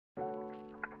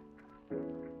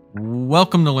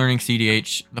Welcome to Learning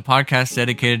cEDH, the podcast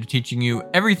dedicated to teaching you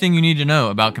everything you need to know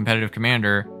about competitive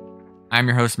Commander. I'm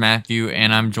your host, Matthew,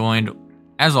 and I'm joined,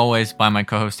 as always, by my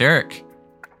co-host, Eric.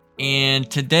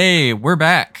 And today, we're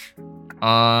back.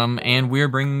 And we're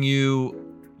bringing you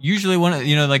usually one of,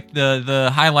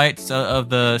 the highlights of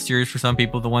the series for some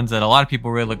people, the ones that a lot of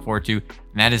people really look forward to,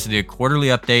 and that is the quarterly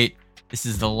update. This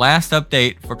is the last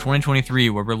update for 2023,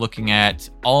 where we're looking at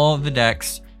all of the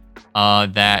decks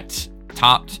that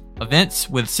topped events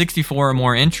with 64 or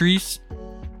more entries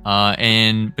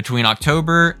in between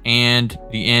October and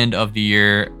the end of the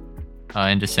year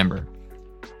in December.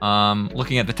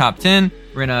 Looking at the top 10,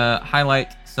 we're going to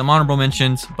highlight some honorable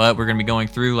mentions, but we're going to be going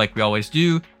through like we always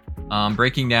do,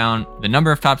 breaking down the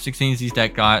number of top 16s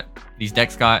these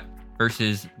decks got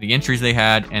versus the entries they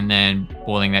had, and then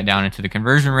boiling that down into the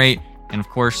conversion rate. And of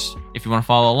course, if you want to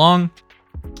follow along,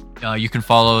 you can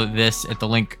follow this at the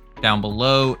link down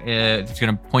below. It's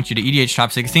going to point you to EDH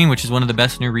Top 16, which is one of the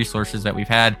best new resources that we've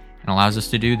had and allows us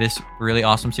to do this really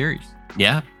awesome series.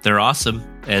 Yeah, they're awesome.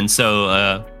 And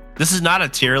so this is not a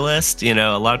tier list. You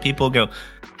know, a lot of people go,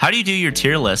 how do you do your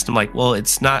tier list? I'm like, well,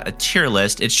 it's not a tier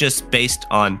list. It's just based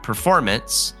on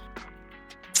performance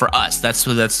for us. That's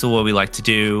the way we like to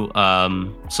do.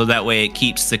 So that way it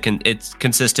keeps it's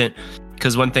consistent.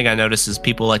 Because one thing I notice is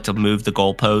people like to move the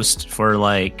goalpost for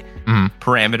like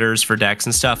parameters for decks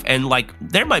and stuff. And like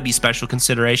there might be special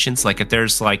considerations. Like if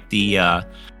there's like the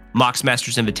Mox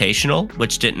Masters Invitational,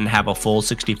 which didn't have a full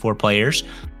 64 players.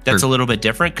 That's a little bit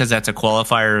different because that's a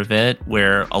qualifier event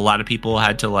where a lot of people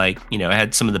had to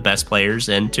had some of the best players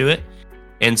into it.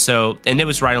 And so, and it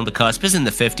was right on the cusp. It's in the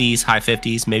 50s, high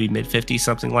 50s, maybe mid 50s,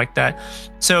 something like that.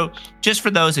 So just for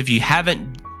those, if you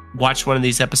haven't watched one of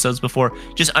these episodes before,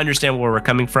 just understand where we're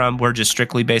coming from. We're just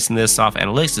strictly basing this off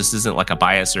analytics. This isn't like a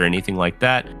bias or anything like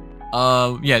that.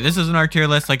 This isn't our tier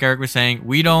list, like Eric was saying.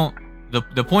 We don't,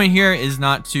 the point here is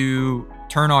not to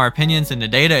turn our opinions into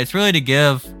data. It's really to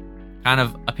give kind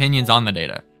of opinions on the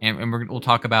data. And we'll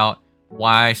talk about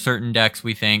why certain decks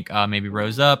we think maybe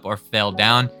rose up or fell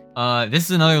down. This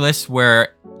is another list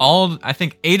where I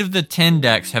think 8 of the 10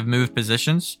 decks have moved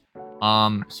positions.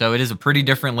 So it is a pretty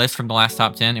different list from the last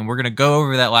top 10, and we're going to go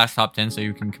over that last top 10 so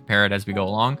you can compare it as we go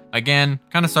along. Again,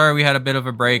 kind of sorry we had a bit of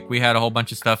a break. We had a whole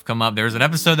bunch of stuff come up. There was an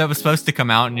episode that was supposed to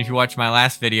come out, and if you watch my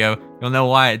last video, you'll know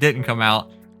why it didn't come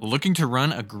out. Looking to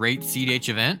run a great cEDH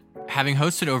event? Having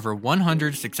hosted over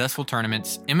 100 successful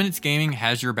tournaments, Eminence Gaming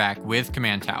has your back with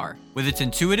Command Tower. With its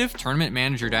intuitive tournament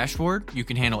manager dashboard, you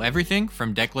can handle everything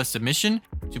from deck list submission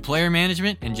to player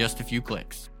management in just a few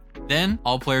clicks. Then,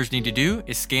 all players need to do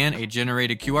is scan a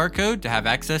generated QR code to have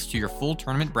access to your full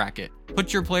tournament bracket.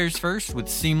 Put your players first with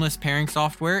seamless pairing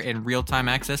software and real-time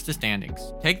access to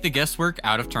standings. Take the guesswork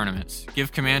out of tournaments.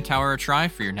 Give Command Tower a try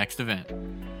for your next event.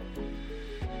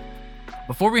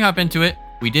 Before we hop into it,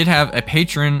 we did have a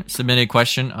patron submitted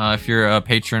question. If you're a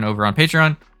patron over on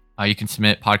Patreon, you can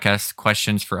submit podcast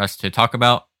questions for us to talk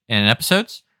about in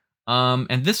episodes.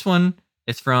 And this one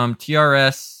is from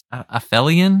TRS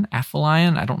Aphelion.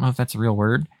 I don't know if that's a real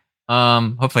word.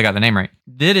 Hopefully I got the name right.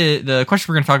 The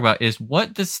question we're going to talk about is,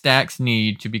 what does stacks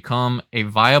need to become a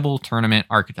viable tournament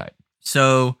archetype?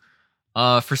 So,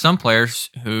 for some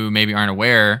players who maybe aren't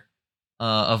aware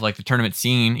of like the tournament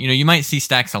scene, you might see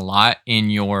stacks a lot in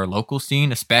your local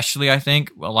scene, especially I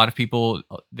think a lot of people,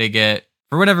 they get,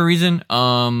 for whatever reason,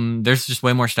 there's just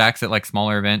way more stacks at like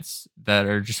smaller events that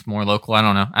are just more local. I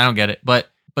don't know. I don't get it. But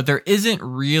there isn't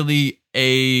really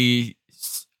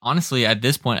honestly, at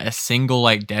this point, a single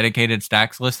like dedicated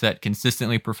stacks list that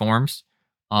consistently performs.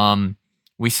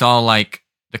 We saw like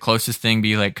the closest thing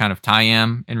be like kind of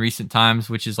Tayam in recent times,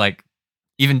 which is like,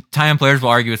 even Tayam players will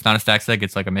argue it's not a stacks deck,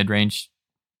 it's like a mid-range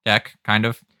deck, kind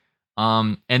of.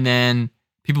 And then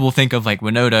people will think of like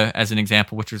Winota as an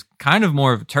example, which was kind of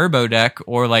more of a turbo deck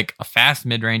or like a fast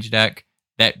mid-range deck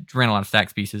that ran a lot of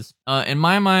stacks pieces. In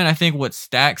my mind, I think what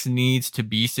stacks needs to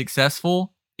be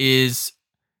successful is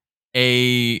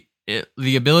the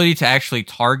ability to actually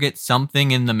target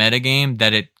something in the metagame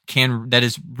that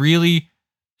is really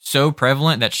so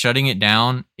prevalent that shutting it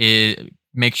down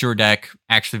makes your deck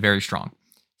actually very strong.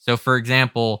 So, for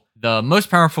example, the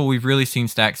most powerful we've really seen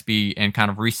stacks be in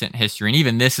kind of recent history, and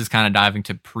even this is kind of diving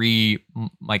to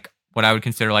like what I would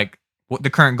consider like what the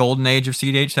current golden age of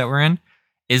cEDH that we're in,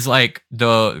 is like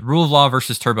the Rule of Law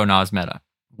versus Turbo Nas meta,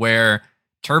 where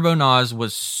Turbo Nas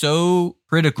was so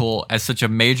critical as such a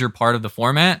major part of the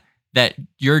format that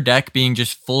your deck being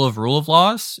just full of Rule of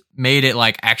Laws made it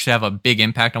like actually have a big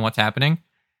impact on what's happening.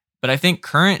 But I think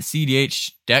current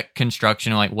cEDH deck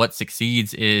construction, like what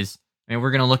succeeds is, I mean,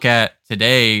 we're going to look at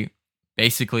today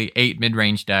basically 8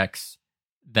 mid-range decks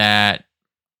that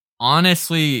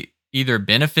honestly either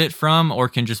benefit from or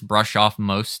can just brush off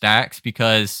most stacks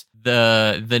because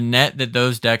the net that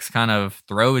those decks kind of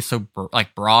throw is so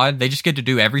like broad. They just get to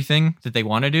do everything that they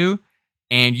want to do,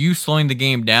 and you slowing the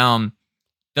game down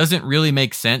doesn't really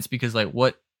make sense because like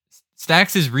what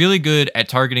Stacks is really good at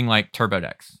targeting like turbo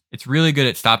decks. It's really good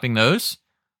at stopping those,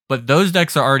 but those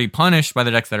decks are already punished by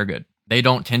the decks that are good. They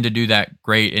don't tend to do that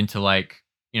great into like,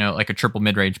 you know, like a triple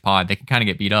mid-range pod. They can kind of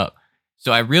get beat up.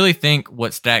 So I really think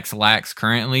what Stacks lacks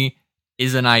currently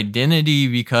is an identity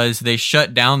because they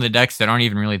shut down the decks that aren't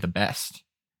even really the best.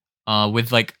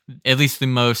 With like at least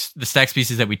the Stacks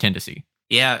pieces that we tend to see.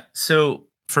 Yeah. So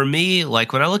for me,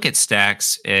 like when I look at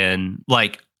Stacks and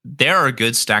like there are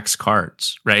good Stacks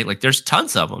cards, right? Like there's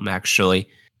tons of them actually.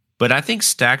 But I think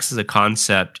Stacks as a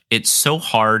concept, it's so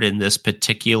hard in this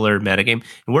particular metagame.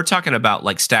 And we're talking about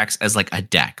like Stacks as like a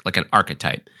deck, like an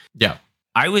archetype. Yeah.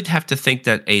 I would have to think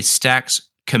that a Stacks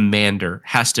commander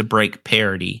has to break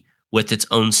parity with its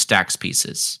own Stacks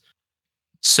pieces.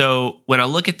 So when I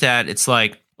look at that, it's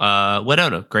like,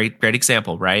 Winona, great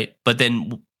example, right? But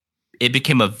then it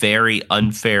became a very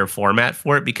unfair format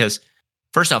for it because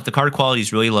first off, the card quality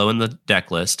is really low in the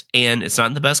deck list, and it's not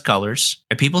in the best colors.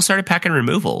 And people started packing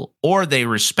removal, or they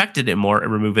respected it more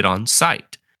and remove it on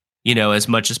site, you know, as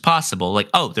much as possible. Like,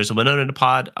 oh, there's a Winona in a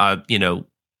pod, you know,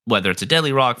 whether it's a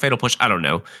Deadly Rock, Fatal Push, I don't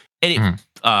know. Any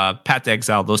Path to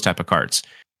Exile, those type of cards,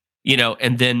 you know,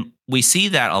 and then we see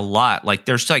that a lot. Like,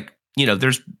 there's like, you know,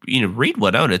 read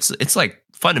Winona. It's like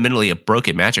fundamentally a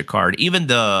broken Magic card. Even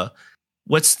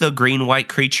what's the green-white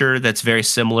creature that's very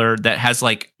similar that has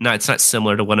like, no, it's not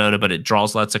similar to Winona, but it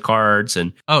draws lots of cards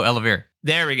and Elevir.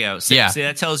 There we go. See,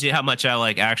 that tells you how much I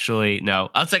like actually know.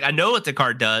 I was like, I know what the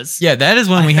card does. Yeah, that is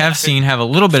one we have seen have a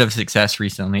little bit of success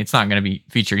recently. It's not going to be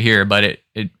featured here, but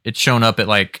it's shown up at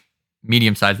like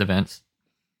medium-sized events.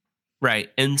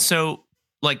 Right. And so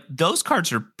like those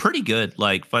cards are pretty good,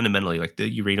 like fundamentally. Like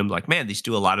you read them like, man, these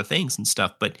do a lot of things and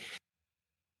stuff, but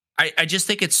I just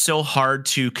think it's so hard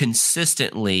to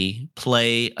consistently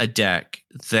play a deck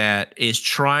that is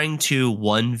trying to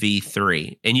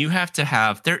 1v3. And you have to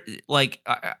have there, like,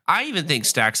 I even think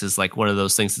Stacks is like one of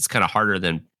those things that's kind of harder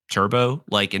than Turbo,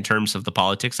 like in terms of the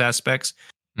politics aspects,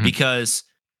 because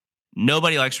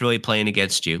nobody likes really playing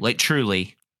against you, like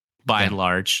truly, by and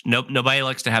large. Nobody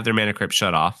likes to have their mana crypt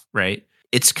shut off, right?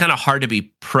 It's kind of hard to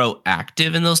be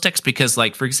proactive in those decks because,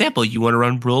 like, for example, you want to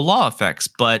run Rule Law effects,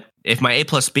 but if my A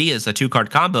plus B is a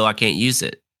 2-card combo, I can't use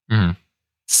it.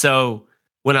 So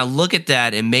when I look at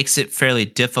that, it makes it fairly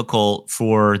difficult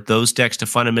for those decks to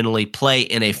fundamentally play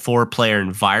in a 4-player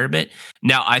environment.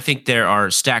 Now, I think there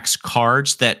are Stacks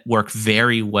cards that work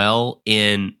very well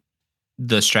in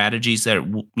the strategies that,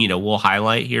 you know, we'll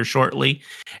highlight here shortly,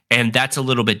 and that's a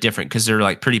little bit different because they're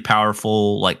like pretty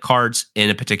powerful like cards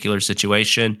in a particular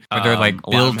situation. Or they're like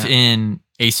built-in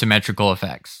asymmetrical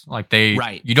effects. Like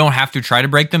you don't have to try to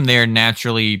break them; they're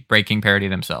naturally breaking parity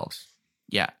themselves.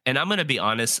 Yeah, and I'm gonna be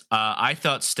honest. I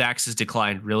thought Stacks'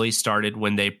 decline really started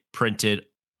when they printed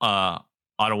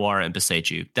Otawara and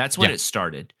Beseiju. That's when it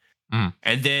started.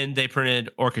 And then they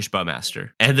printed Orcish Bowmaster.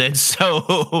 And then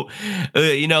so,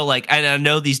 you know, like, and I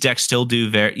know these decks still do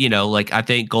very, you know, like I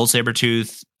think Gold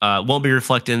Sabertooth won't be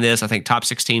reflected in this. I think top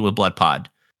 16 with Blood Pod.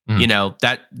 You know,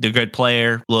 that the good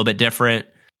player, a little bit different.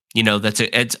 You know,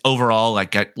 it's overall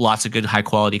like got lots of good high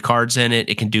quality cards in it.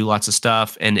 It can do lots of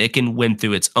stuff and it can win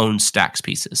through its own Stacks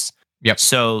pieces. Yep.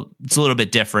 So it's a little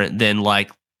bit different than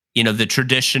like, you know, the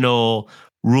traditional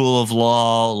Rule of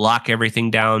Law, lock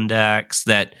everything down decks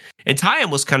that, and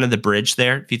Tayam was kind of the bridge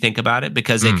there, if you think about it,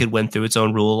 because it could win through its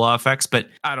own Rule of Law effects. But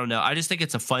I don't know. I just think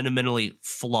it's a fundamentally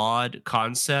flawed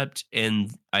concept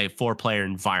in a 4-player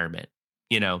environment.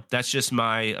 You know, that's just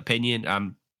my opinion.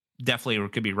 I'm definitely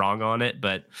could be wrong on it,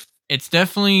 but it's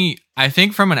definitely, I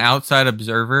think from an outside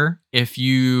observer, if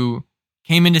you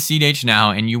came into cEDH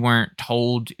now and you weren't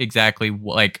told exactly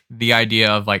like the idea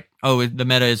of like, oh, the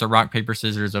meta is a rock, paper,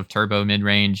 scissors of turbo,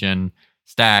 mid-range, and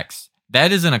Stacks,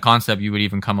 that isn't a concept you would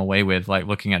even come away with like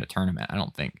looking at a tournament. I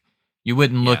don't think you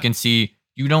wouldn't look and see,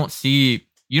 you don't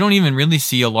even really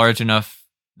see a large enough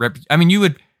I mean, you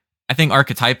would, I think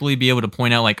archetypally be able to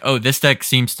point out like, oh, this deck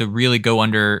seems to really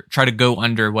try to go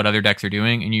under what other decks are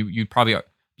doing. And you'd probably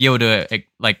be able to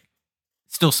like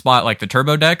still spot like the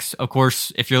turbo decks. Of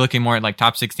course, if you're looking more at like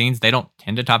top 16s, they don't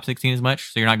tend to top 16 as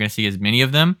much. So you're not going to see as many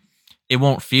of them. It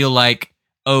won't feel like,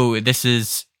 oh, this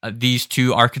is these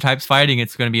two archetypes fighting.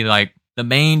 It's going to be like the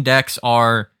main decks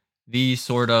are these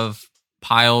sort of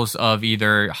piles of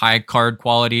either high card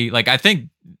quality. Like, I think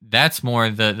that's more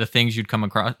the things you'd come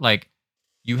across. Like,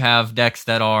 you have decks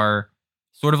that are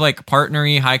sort of like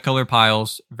partnery high color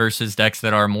piles versus decks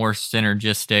that are more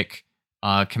synergistic,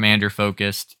 commander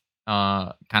focused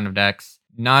kind of decks.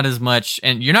 Not as much,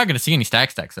 and you're not going to see any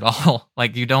stacks decks at all.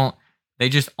 Like you don't, they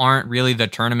just aren't really the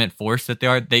tournament force that they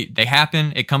are. They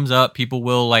happen, it comes up, people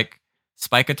will like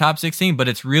spike a top 16, but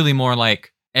it's really more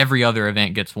like every other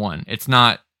event gets one. It's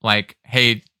not like,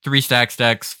 hey, 3 stacks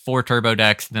decks, 4 turbo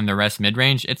decks, then the rest mid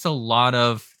range. It's a lot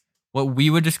of what we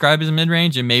would describe as mid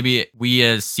range, and maybe we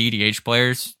as cEDH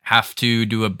players have to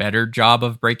do a better job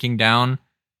of breaking down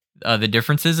the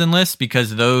differences in lists,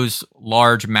 because those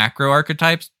large macro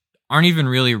archetypes aren't even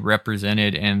really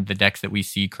represented in the decks that we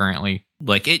see currently.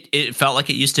 Like it felt like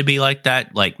it used to be like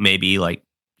that, like maybe like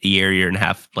a year and a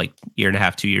half,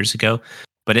 2 years ago,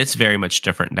 but it's very much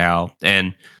different now.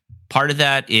 And part of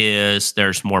that is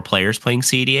there's more players playing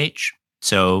cEDH,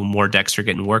 so more decks are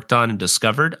getting worked on and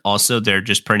discovered. Also, they're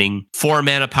just printing 4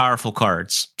 mana powerful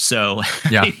cards. So,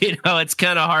 yeah. It's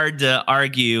kind of hard to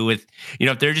argue with,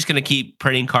 if they're just going to keep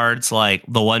printing cards like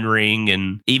the One Ring,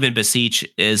 and even Beseech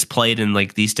is played in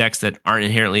like these decks that aren't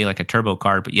inherently like a turbo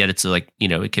card, but yet it's like,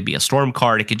 it could be a storm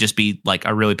card. It could just be like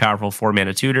a really powerful 4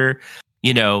 mana tutor,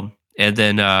 and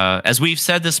then as we've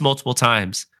said this multiple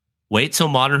times, wait till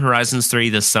Modern Horizons 3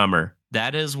 this summer.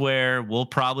 That is where we'll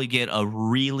probably get a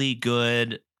really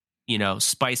good,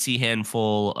 spicy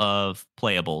handful of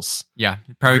playables. Yeah,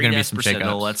 probably going to be some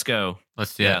Sentinel, shakeups. let's go.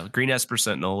 Let's do it. Green Esper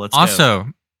Sentinel, let's go.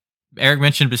 Also, Eric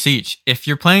mentioned Beseech. If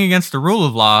you're playing against the rule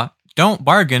of law, don't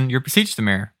bargain your Beseech the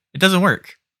Mirror. It doesn't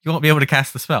work. You won't be able to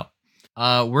cast the spell.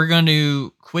 We're going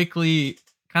to quickly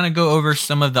kind of go over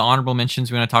some of the honorable mentions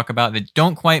we want to talk about that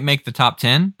don't quite make the top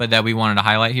 10, but that we wanted to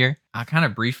highlight here. I'll kind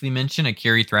of briefly mention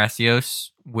Akiri Thrasios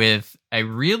with a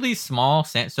really small,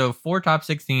 so 4 top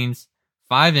 16s,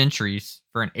 5 entries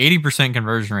for an 80%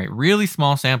 conversion rate. Really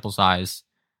small sample size,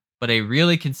 but a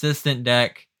really consistent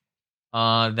deck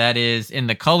that is in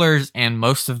the colors and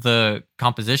most of the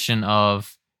composition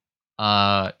of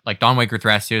like Dawnwaker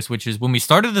Thrasios, which is when we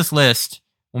started this list,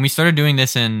 when we started doing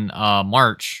this in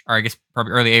March, or I guess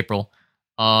probably early April,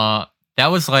 that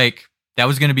was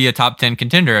going to be a top 10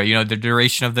 contender, the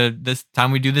duration of this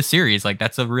time we do this series. Like,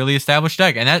 that's a really established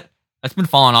deck, and that's been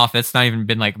falling off. That's not even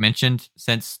been like mentioned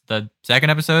since the second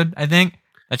episode, I think.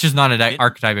 That's just not a deck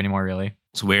archetype anymore, really.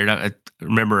 It's weird. I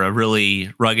remember a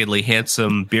really ruggedly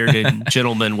handsome bearded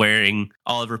gentleman wearing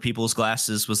Oliver Peoples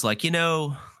glasses was like,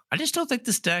 I just don't think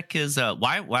this deck is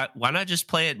why not just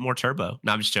play it more turbo?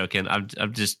 No, I'm just joking.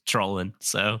 I'm just trolling.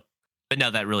 So, but no,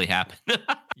 that really happened.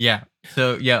 Yeah.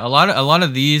 So yeah, a lot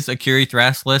of these Akiri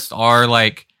Thras lists are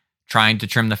like trying to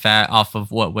trim the fat off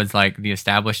of what was like the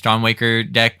established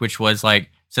Dawnwaker deck, which was like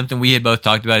something we had both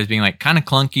talked about as being like kind of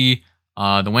clunky.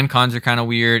 The win cons are kind of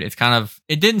weird.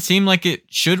 It didn't seem like it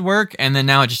should work, and then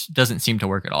now it just doesn't seem to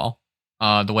work at all.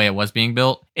 The way it was being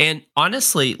built. And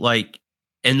honestly,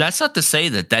 and that's not to say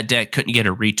that deck couldn't get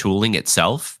a retooling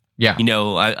itself. Yeah.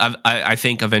 I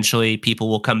think eventually people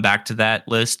will come back to that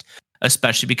list,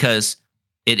 especially because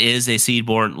it is a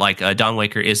Seedborn, like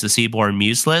Dawnwaker is the Seedborn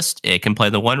Muse list. It can play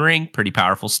the One Ring, pretty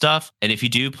powerful stuff. And if you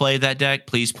do play that deck,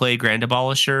 please play Grand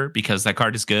Abolisher, because that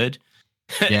card is good.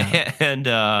 Yeah.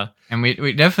 and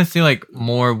we definitely see like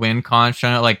more win cons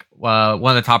showing up, like one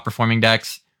of the top performing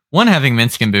decks. One having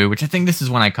Minsc and Boo, which I think this is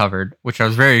one I covered, which I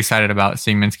was very excited about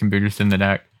seeing Minsc and Boo just in the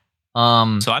deck. So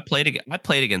I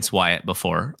played against Wyatt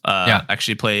before.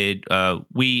 Actually played.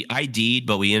 We ID'd,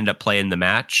 but we ended up playing the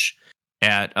match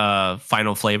at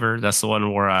Final Flavor. That's the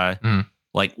one where I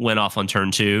went off on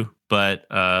turn 2. But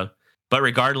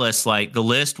regardless, like the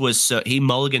list was he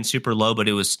mulliganed super low, but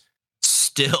it was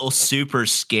still super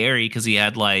scary because he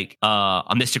had like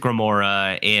a Mystic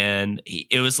Remora, and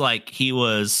it was like he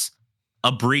was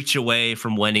a breach away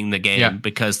from winning the game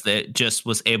because it just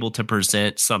was able to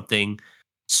present something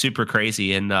super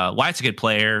crazy. And Wyatt's a good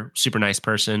player, super nice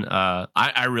person.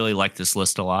 I really like this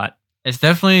list a lot. It's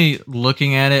definitely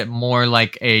looking at it more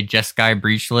like a Jeskai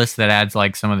breach list that adds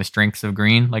like some of the strengths of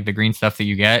green, like the green stuff that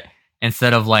you get,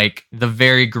 instead of like the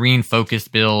very green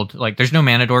focused build. Like there's no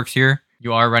mana dorks here.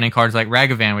 You are running cards like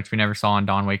Ragavan, which we never saw on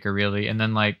Dawnwaker, really. And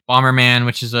then like Bomberman,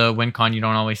 which is a win con you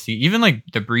don't always see. Even like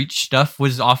the Breach stuff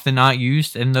was often not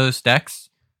used in those decks.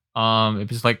 It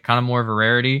was like kind of more of a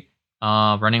rarity.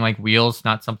 Running like Wheels,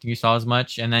 not something you saw as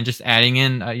much. And then just adding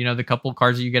in, the couple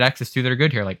cards that you get access to that are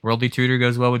good here. Like Worldly Tutor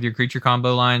goes well with your creature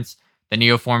combo lines. The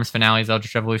Neoforms, Finales,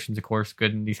 Eldritch Evolutions, of course,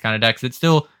 good in these kind of decks. They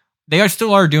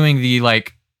still are doing the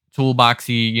like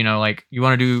toolboxy, like you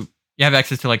want to do, you have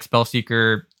access to like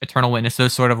Spellseeker, Eternal Witness,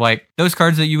 those sort of like those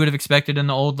cards that you would have expected in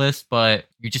the old list, but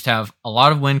you just have a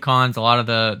lot of win cons, a lot of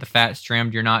the fat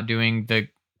trimmed. You're not doing the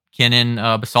Kinnan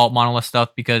Basalt Monolith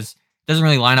stuff because it doesn't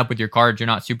really line up with your cards. You're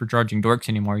not supercharging dorks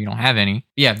anymore. You don't have any.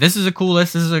 But yeah, this is a cool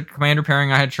list. This is a commander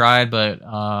pairing I had tried, but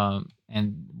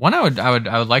and one I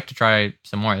would like to try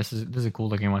some more. This is a cool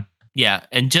looking one. Yeah,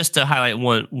 and just to highlight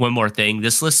one more thing,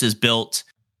 this list is built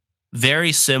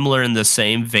very similar in the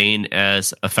same vein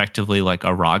as effectively like a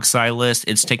Rogsai list.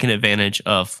 It's taken advantage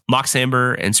of Mox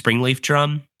Amber and Springleaf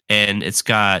Drum, and it's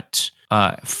got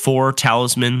 4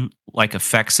 talisman like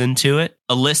effects into it.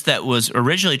 A list that was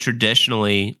originally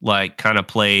traditionally like kind of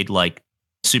played like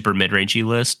super mid-rangey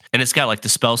list, and it's got like the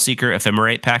Spellseeker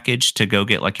Ephemerate package to go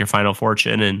get like your Final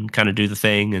Fortune and kind of do the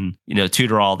thing and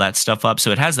tutor all that stuff up.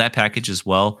 So it has that package as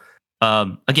well.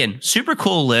 Again, super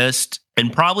cool list,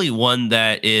 and probably one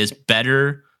that is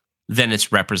better than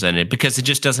it's represented because it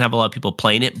just doesn't have a lot of people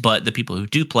playing it, but the people who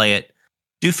do play it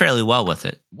do fairly well with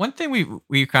it. One thing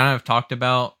we kind of talked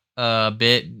about a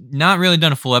bit, not really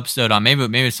done a full episode on, maybe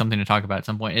it's something to talk about at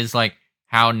some point, is like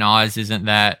how Nas isn't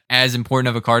that as important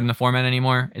of a card in the format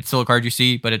anymore. It's still a card you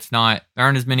see, but it's not, there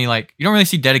aren't as many, like, you don't really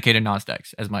see dedicated Nas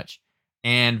decks as much.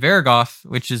 And Varagoth,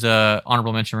 which is a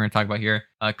honorable mention we're going to talk about here,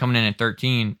 coming in at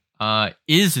 13,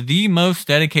 is the most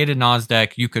dedicated Nas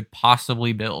deck you could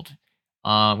possibly build.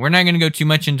 We're not going to go too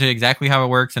much into exactly how it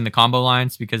works in the combo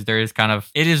lines because there is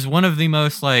it is one of the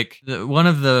most one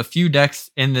of the few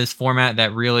decks in this format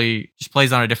that really just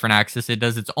plays on a different axis. It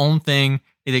does its own thing.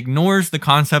 It ignores the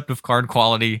concept of card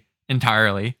quality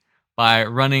entirely by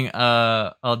running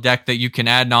a deck that you can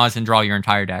add Nas and draw your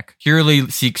entire deck. Purely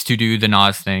seeks to do the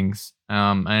Nas things.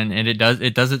 And it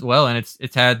does it well. And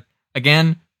it's had,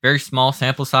 again, very small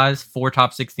sample size, 4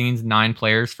 top 16s, 9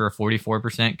 players for a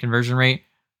 44% conversion rate.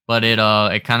 But it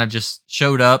kind of just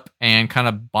showed up and kind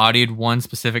of bodied one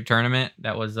specific tournament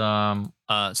that was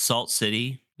Salt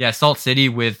City. Yeah, Salt City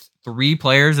with 3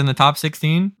 players in the top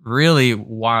 16. Really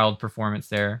wild performance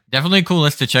there. Definitely a cool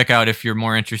list to check out if you're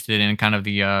more interested in kind of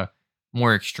the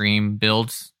more extreme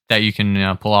builds that you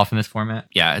can pull off in this format.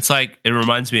 Yeah, it's like, it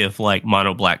reminds me of like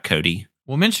Mono Black Cody.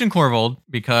 We'll mention Corvold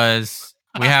because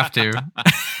we have to.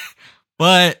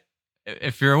 But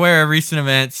if you're aware of recent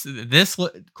events, this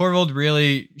Corvold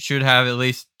really should have at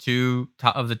least 2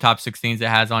 of the top 16s it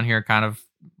has on here kind of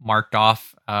marked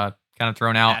off, kind of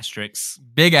thrown out. Asterisks.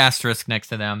 Big asterisk next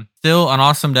to them. Still an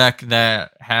awesome deck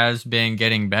that has been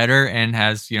getting better and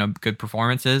has, good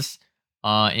performances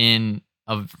in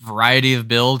a variety of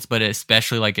builds, but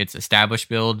especially like its established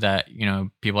build that,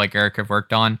 people like Eric have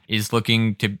worked on is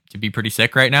looking to be pretty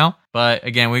sick right now. But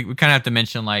again, we kind of have to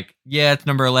mention like, yeah, it's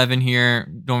number 11 here.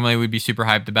 Normally we'd be super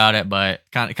hyped about it, but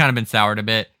kind of been soured a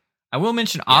bit. I will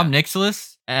mention Ob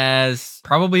Nixilis as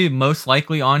probably most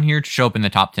likely on here to show up in the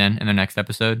top 10 in the next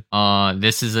episode.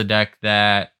 This is a deck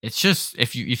that it's just,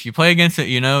 if you play against it,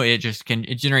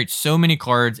 it generates so many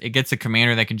cards. It gets a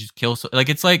commander that can just kill.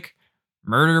 It's like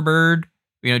Murder Bird,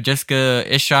 Jessica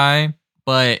Ishai,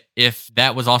 but if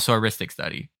that was also a Rhystic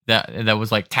Study that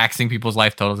was like taxing people's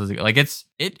life totals,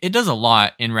 it does a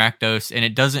lot in Rakdos, and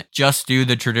it doesn't just do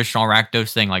the traditional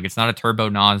Rakdos thing. Like, it's not a turbo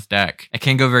Nas deck. It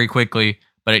can go very quickly,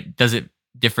 but it does it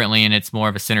differently, and it's more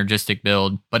of a synergistic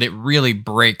build, but it really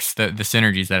breaks the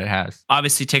synergies that it has.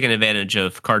 Obviously taking advantage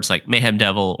of cards like Mayhem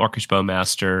Devil, Orcish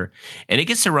Bowmaster, and it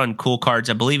gets to run cool cards.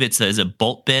 I believe it's a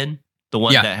Bolt Bin, the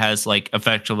one that has like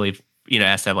effectively,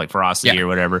 has to have like ferocity or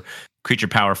whatever, creature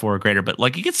power 4 or greater, but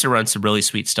like it gets to run some really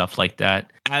sweet stuff like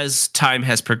that. As time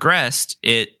has progressed,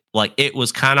 it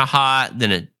was kind of hot,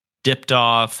 then it dipped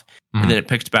off, and then it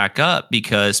picked back up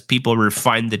because people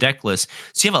refined the deck list.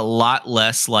 So you have a lot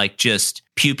less like just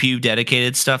pew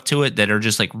dedicated stuff to it that are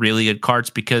just like really good cards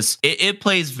because it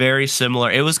plays very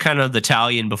similar. It was kind of the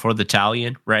Talion before the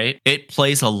Talion, right? It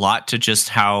plays a lot to just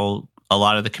how a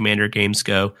lot of the Commander games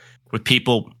go, with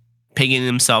people picking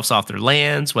themselves off their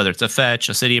lands, whether it's a fetch,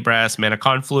 a City of Brass, Mana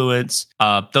Confluence,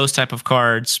 those type of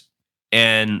cards.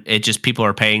 And it just, people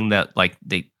are paying that, like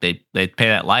they pay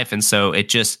that life. And so it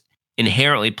just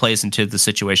inherently plays into the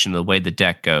situation, the way the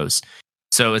deck goes.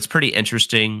 So it's pretty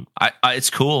interesting. It's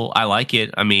cool. I like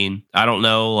it. I mean, I don't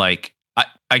know, like,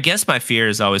 I guess my fear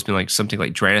has always been like something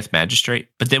like Drannith Magistrate,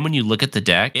 but then when you look at the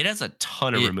deck, it has a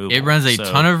ton of removal. It runs a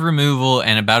ton of removal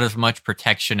and about as much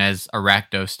protection as a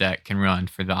Rakdos deck can run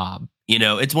for the Ob.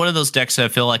 It's one of those decks that I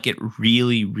feel like it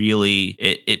really, really,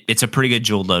 it's a pretty good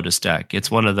Jewel Lotus deck.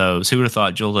 It's one of those. Who would have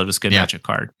thought Jewel Lotus could match a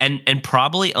card? And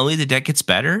probably only the deck gets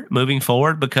better moving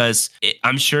forward because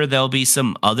I'm sure there'll be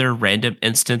some other random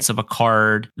instance of a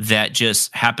card that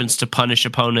just happens to punish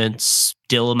opponents,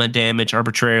 deal them a damage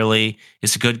arbitrarily.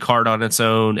 It's a good card on its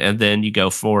own, and then you go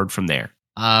forward from there.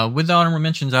 With the honorable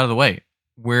mentions out of the way,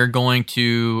 we're going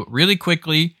to really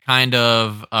quickly kind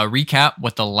of recap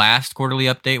what the last quarterly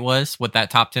update was, what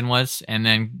that top 10 was, and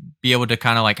then be able to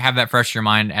kind of like have that fresh in your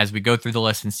mind as we go through the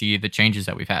list and see the changes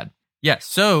that we've had. Yes,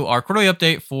 so our quarterly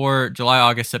update for July,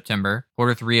 August, September,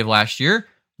 quarter 3 of last year,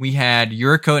 we had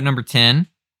Yuriko at number 10,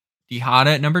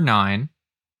 Dihada at number 9,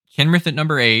 Kenrith at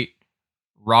number 8,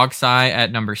 Rogsai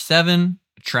at number 7,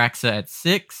 Atraxa at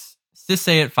 6,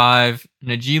 Sisei at 5,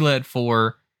 Najila at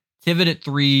 4, Tivit at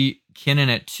 3, Kinnan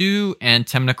at 2, and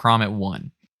Temnakram at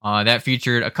 1. That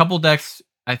featured a couple decks,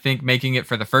 I think, making it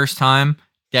for the first time.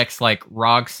 Decks like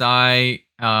Rogsai,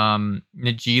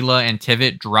 Najila, and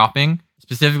Tivit dropping.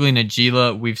 Specifically,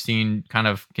 Najila, we've seen kind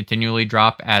of continually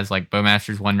drop as like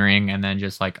Bowmaster's Wondering, and then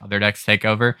just like other decks take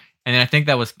over. And then I think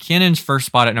that was Kinnan's first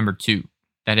spot at number 2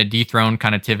 that had dethroned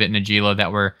kind of Tivit and Najila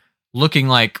that were looking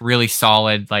like really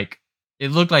solid. Like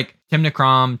it looked like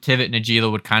Temnakram, Tivit, and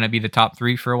Najila would kind of be the top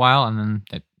 3 for a while, and then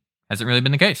that hasn't really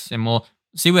been the case. And we'll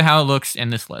see how it looks in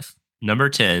this list. Number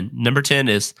 10. Number 10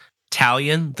 is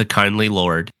Talion, the Kindly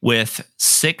Lord, with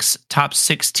 6 top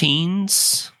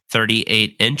 16s,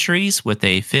 38 entries with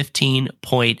a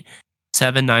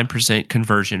 15.79%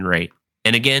 conversion rate.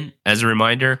 And again, as a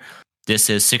reminder, this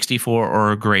is 64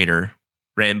 or greater,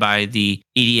 ran by the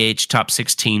EDH top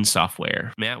 16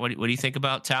 software. Matt, what do you think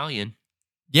about Talion?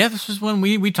 Yeah, this was when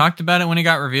we talked about it when it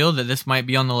got revealed that this might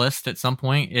be on the list at some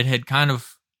point. It had kind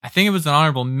of, I think it was an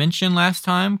honorable mention last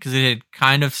time because it had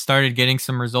kind of started getting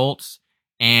some results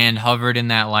and hovered in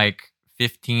that like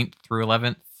 15th through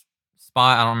 11th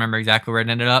spot. I don't remember exactly where it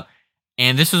ended up.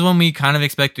 And this was when we kind of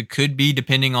expected could be,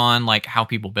 depending on like how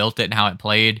people built it and how it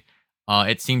played.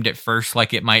 It seemed at first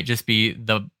like it might just be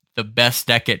the best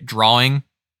deck at drawing,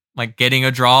 like getting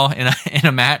a draw in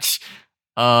a match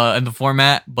in the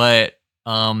format. But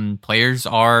players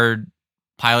are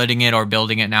piloting it or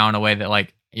building it now in a way that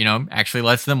like, actually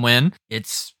lets them win.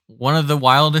 It's one of the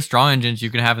wildest draw engines you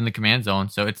can have in the command zone,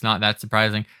 so it's not that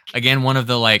surprising. Again, one of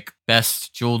the like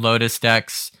best Jeweled Lotus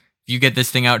decks. If you get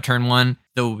this thing out turn 1,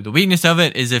 the weakness of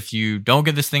it is if you don't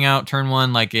get this thing out turn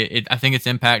 1, like I think its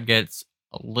impact gets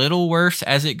a little worse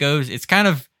as it goes. It's kind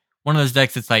of one of those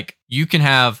decks that's like you can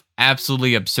have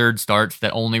absolutely absurd starts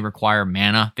that only require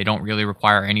mana. They don't really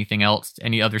require anything else,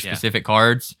 any other specific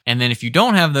cards. And then if you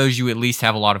don't have those, you at least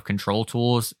have a lot of control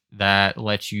tools that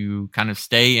let you kind of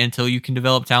stay until you can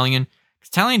develop Talion.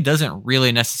 Because Talion doesn't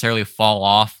really necessarily fall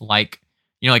off like,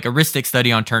 like a Ristic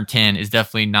Study on turn 10 is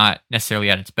definitely not necessarily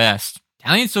at its best.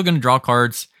 Talion's still going to draw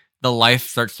cards. The life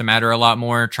starts to matter a lot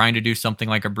more. Trying to do something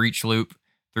like a Breach Loop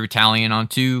through Talion on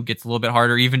 2 gets a little bit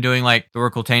harder, even doing like the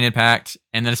Oracle Tainted Pact.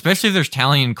 And then especially if there's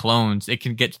Talion clones, it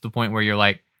can get to the point where you're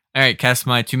like, all right, cast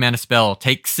my 2-mana spell,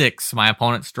 take 6, my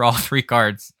opponents draw 3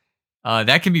 cards.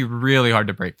 That can be really hard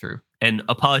to break through. And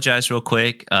apologize real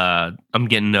quick. I'm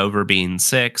getting over being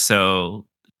sick, so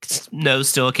nose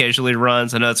still occasionally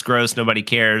runs. I know it's gross, nobody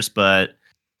cares, but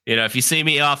if you see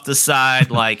me off the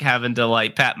side, like having to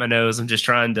like pat my nose, I'm just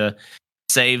trying to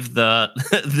save the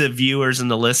the viewers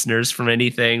and the listeners from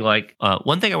anything. Like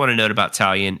one thing I want to note about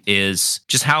Talion is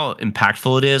just how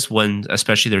impactful it is when,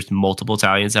 especially there's multiple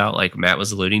Talions out, like Matt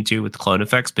was alluding to with the clone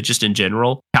effects, but just in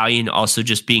general, Talion also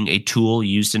just being a tool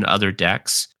used in other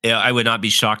decks. I would not be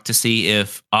shocked to see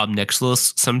if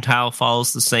Obnixilis somehow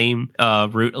follows the same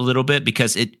route a little bit,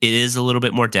 because it is a little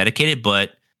bit more dedicated.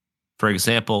 But for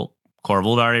example,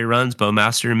 Corvold already runs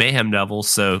Bowmaster and Mayhem Devil,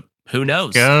 so who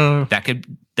knows?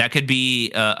 That could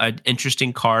be an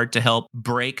interesting card to help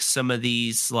break some of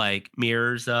these like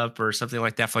mirrors up or something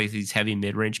like that, for like these heavy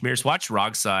mid-range mirrors. Watch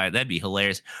Rogsai. That'd be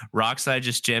hilarious. Rogsai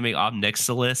just jamming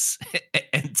Obnixilis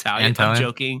and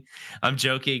Talion. I'm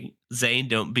joking. Zane,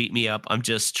 don't beat me up. I'm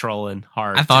just trolling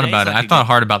hard. I thought about it. I thought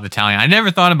hard about the Talion. I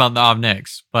never thought about the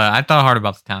Obnix, but I thought hard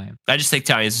about the Talion. I just think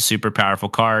Talion is a super powerful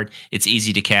card. It's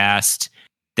easy to cast.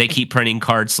 They keep printing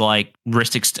cards like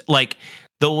like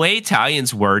the way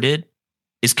Talion's worded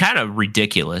is kind of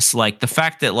ridiculous. Like the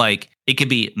fact that like it could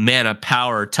be mana,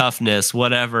 power, toughness,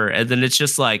 whatever, and then it's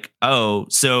just like, oh,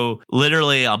 so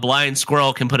literally a blind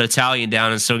squirrel can put a Talion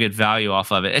down and still get value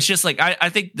off of it. It's just like I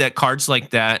think that cards like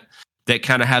that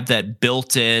kind of have that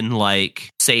built-in like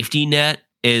safety net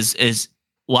is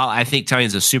while I think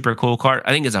Talion's a super cool card,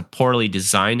 I think it's a poorly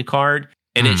designed card,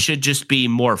 and it should just be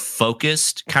more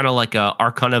focused, kind of like a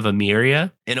Archon of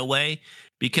Emeria in a way.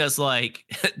 Because, like,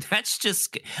 that's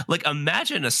just, like,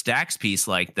 imagine a stacks piece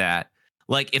like that.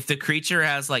 Like, if the creature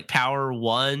has, like, power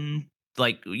 1,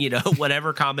 like,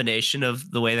 whatever combination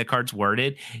of the way the card's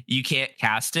worded, you can't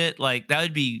cast it. Like, that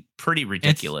would be pretty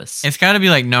ridiculous. It's got to be,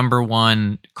 like, number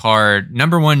one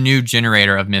new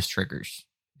generator of mistriggers.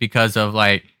 Because of,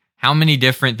 like, how many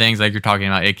different things, like you're talking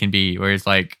about, it can be. Where it's,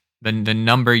 like, the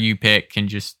number you pick can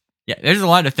just there's a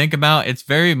lot to think about. It's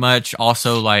very much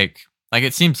also like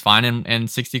it seems fine in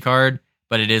 60 card,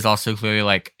 but it is also clearly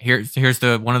like here's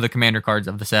the one of the commander cards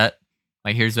of the set.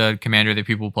 Like here's a commander that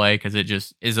people play because it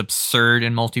just is absurd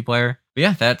in multiplayer. But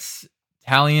yeah, that's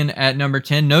Talion at number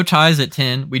 10. No ties at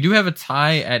 10. We do have a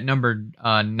tie at number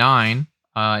 9.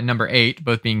 Number 8,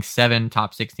 both being 7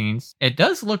 top 16s. It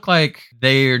does look like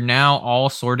they're now all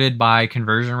sorted by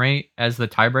conversion rate as the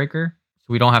tiebreaker, so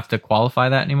we don't have to qualify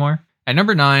that anymore. At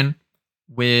number 9,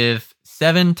 with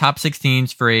 7 top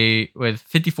 16s with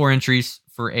 54 entries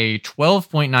for a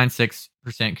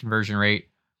 12.96% conversion rate,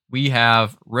 we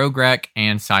have Rograk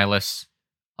and Silas.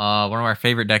 One of our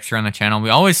favorite decks here on the channel. We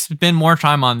always spend more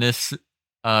time on this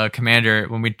commander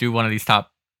when we do one of these top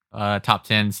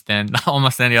 10s than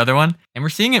almost any other one, and we're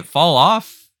seeing it fall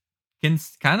off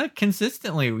kind of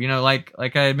consistently. You know, like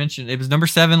I mentioned, it was number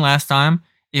 7 last time.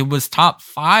 It was top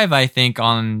 5, I think,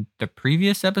 on the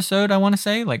previous episode. I want to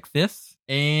say like 5th,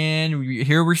 and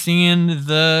here we're seeing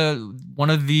one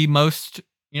of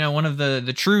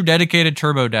the true dedicated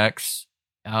turbo decks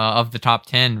of the top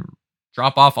 10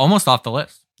 drop off almost off the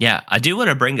list. Yeah, I do want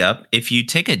to bring up, if you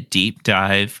take a deep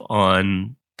dive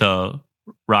on the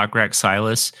Rograk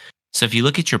Silas. So if you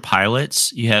look at your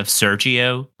pilots, you have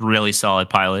Sergio, really solid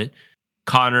pilot.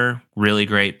 Connor, really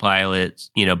great pilot.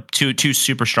 You know, two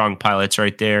super strong pilots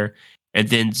right there. And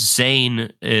then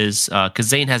Zane is because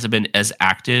Zane hasn't been as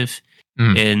active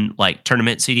in like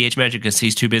tournament cEDH Magic because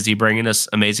he's too busy bringing us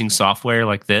amazing software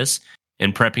like this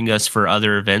and prepping us for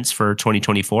other events for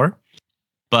 2024.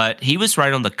 But he was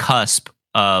right on the cusp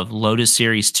of Lotus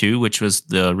Series 2, which was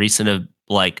the recent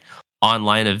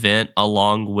online event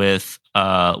along with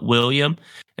William,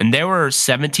 and they were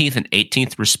 17th and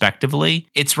 18th respectively.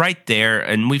 It's right there,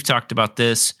 and we've talked about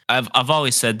this. I've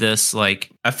always said this.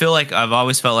 Like, I feel like I've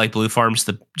always felt like Blue Farm's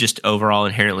the just overall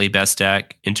inherently best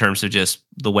deck in terms of just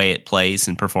the way it plays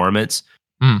and performance.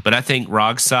 But I think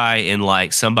Rogsai in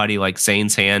like somebody like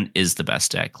Zane's hand is the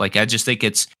best deck. Like, I just think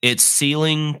its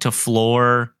ceiling to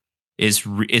floor is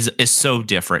so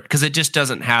different because it just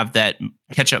doesn't have that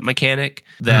catch up mechanic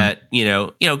that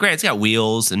granted, it's got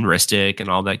wheels and Ristic and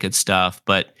all that good stuff,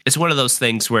 but it's one of those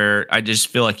things where I just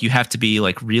feel like you have to be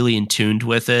like really in tuned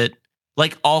with it.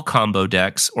 Like all combo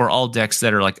decks or all decks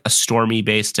that are like a Stormy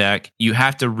based deck, you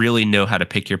have to really know how to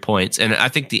pick your points. And I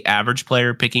think the average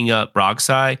player picking up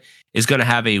Rogsai is going to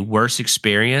have a worse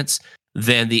experience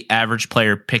than the average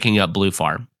player picking up Blue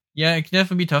Farm. Yeah, it can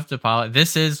definitely be tough to pilot.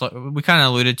 This is, we kind of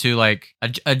alluded to, like,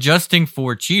 adjusting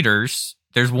for cheaters.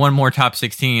 There's one more top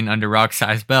 16 under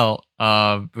Rogsai's belt,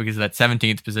 because that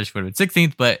 17th position would have been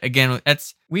 16th. But again,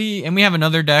 we have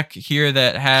another deck here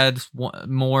that had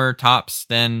more tops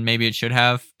than maybe it should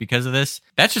have because of this.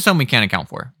 That's just something we can't account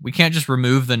for. We can't just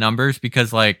remove the numbers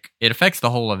because like it affects the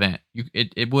whole event.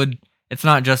 It's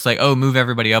not just like, oh, move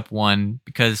everybody up one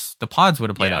because the pods would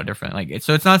have played out different. Like,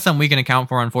 so it's not something we can account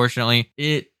for. Unfortunately,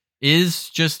 it is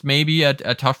just maybe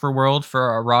a tougher world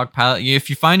for a Rog pilot.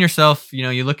 If you find yourself,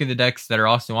 you look at the decks that are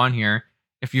also on here.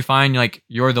 If you find like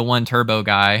you're the one turbo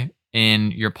guy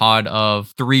in your pod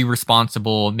of 3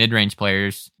 responsible mid-range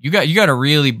players, you got to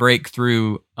really break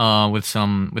through with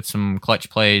some clutch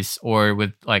plays or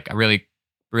with like a really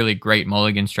really great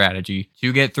mulligan strategy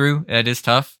to get through. That is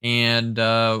tough, and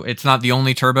it's not the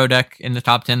only turbo deck in the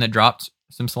top 10 that dropped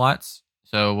some slots.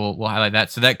 So we'll highlight that.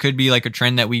 So that could be like a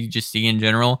trend that we just see in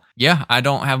general. Yeah, I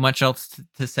don't have much else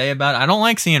to say about it. I don't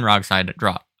like seeing Rogside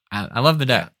drop. I love the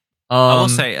deck. I will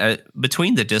say,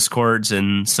 between the Discords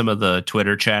and some of the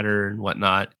Twitter chatter and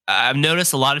whatnot, I've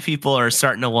noticed a lot of people are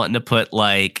starting to want to put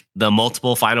like the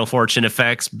multiple Final Fortune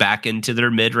effects back into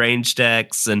their mid-range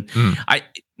decks. And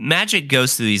Magic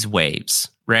goes through these waves,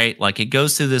 right? Like it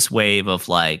goes through this wave of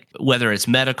like, whether it's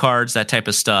meta cards, that type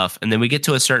of stuff. And then we get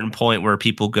to a certain point where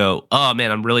people go, oh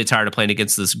man, I'm really tired of playing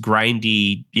against this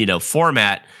grindy,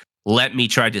 format. Let me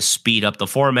try to speed up the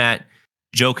format.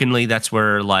 Jokingly, that's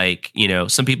where like,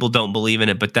 some people don't believe in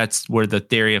it, but that's where the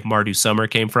theory of Mardu Summer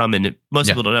came from. And most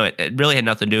people don't know it. It really had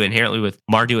nothing to do inherently with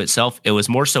Mardu itself. It was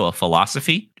more so a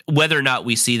philosophy. Whether or not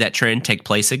we see that trend take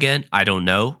place again, I don't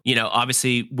know.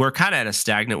 Obviously, we're kind of at a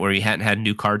stagnant where we hadn't had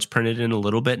new cards printed in a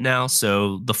little bit now.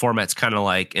 So the format's kind of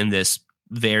like in this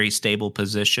very stable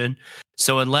position.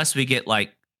 So unless we get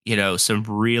like, some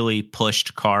really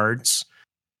pushed cards,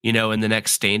 in the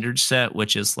next standard set,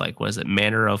 which is like, what is it,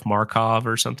 Manor of Markov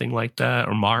or something like that?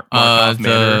 Or Markov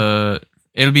Manor?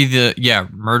 It'll be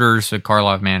Murders of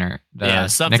Karlov Manor.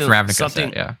 Something, next Ravnica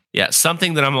set,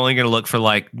 something that I'm only going to look for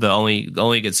like the only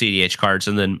good cEDH cards,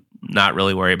 and then not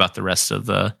really worry about the rest of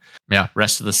the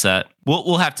set.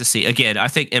 We'll have to see. Again, I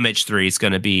think MH3 is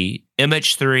going to be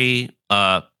MH3.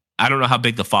 I I don't know how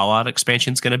big the Fallout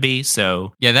expansion is going to be.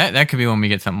 So yeah, that could be when we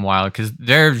get something wild, because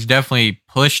there's definitely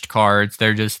pushed cards.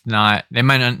 They're just not. They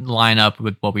might not line up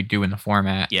with what we do in the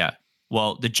format. Yeah.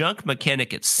 Well, the junk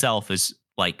mechanic itself is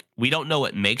like, we don't know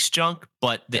what makes junk,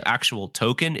 but the actual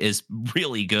token is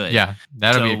really good. Yeah,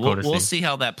 that'll be cool to see. We'll see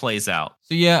how that plays out.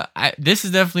 So yeah, this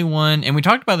is definitely one, and we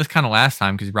talked about this kind of last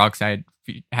time because Rockside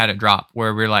had it drop,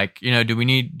 where we're like, are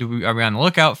we on the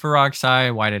lookout for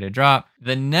Rockside? Why did it drop?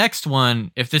 The next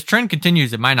one, if this trend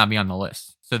continues, it might not be on the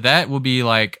list. So that will be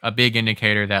like a big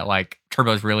indicator that like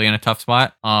Turbo's really in a tough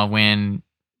spot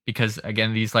because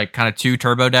again, these like kind of 2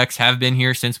 Turbo decks have been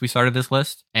here since we started this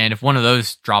list. And if one of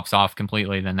those drops off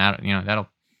completely, then that'll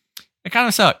kind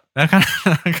of suck. That kind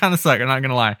of suck. I'm not going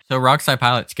to lie. So Rockside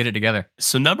Pilots, get it together.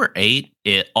 So number 8,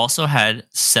 it also had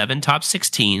 7 top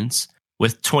 16s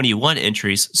with 21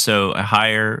 entries. So a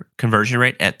higher conversion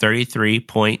rate at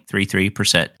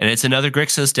 33.33%. And it's another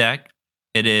Grixis deck.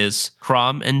 It is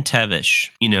Crom and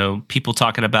Tevish. People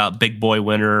talking about Big Boy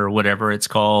Winner or whatever it's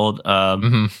called.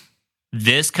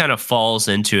 This kind of falls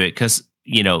into it because,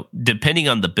 depending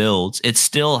on the builds, it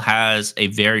still has a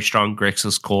very strong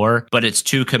Grixis core, but its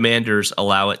 2 commanders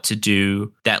allow it to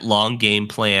do that long game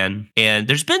plan. And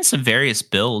there's been some various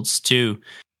builds too.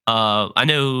 I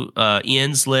know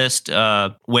Ian's list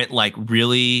went like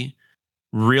really,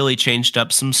 really changed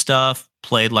up some stuff,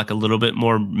 played like a little bit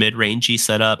more mid-rangey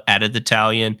setup, added the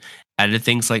Talion, added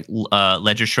things like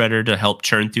Ledger Shredder to help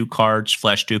churn through cards,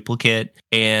 Flesh Duplicate,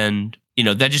 and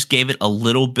that just gave it a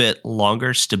little bit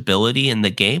longer stability in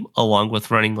the game, along with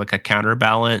running like a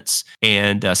counterbalance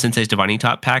and Sensei's Divining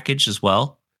Top package as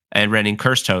well, and running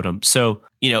Curse Totem. So,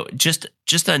 just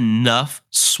enough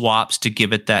swaps to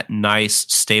give it that nice,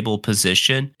 stable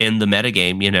position in the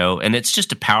metagame, and it's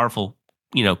just a powerful,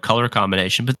 color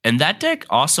combination. And that deck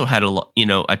also had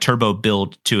a turbo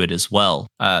build to it as well.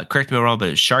 Correct me if I'm wrong, but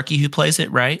it's Sharky who plays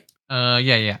it, right?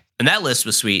 Yeah. And that list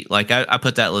was sweet. Like I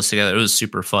put that list together. It was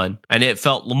super fun. And it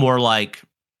felt more like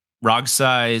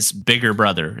Rogsai's bigger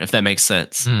brother, if that makes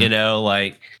sense.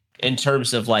 Like in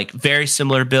terms of like very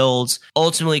similar builds,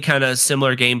 ultimately kind of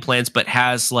similar game plans, but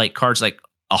has like cards like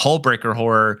a Hullbreaker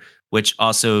Horror, which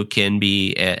also can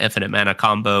be an infinite mana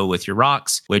combo with your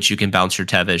rocks, which you can bounce your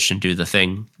Tevish and do the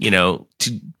thing, to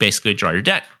basically draw your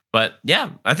deck. But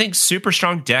yeah, I think super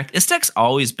strong deck. This deck's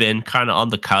always been kind of on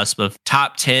the cusp of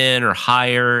top 10 or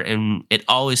higher, and it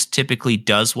always typically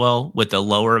does well with a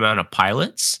lower amount of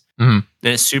pilots. And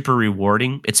it's super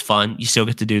rewarding. It's fun. You still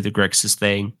get to do the Grixis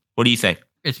thing. What do you think?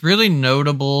 It's really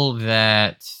notable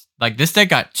that like this deck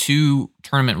got 2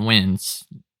 tournament wins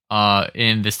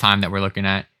in this time that we're looking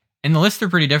at. And the lists are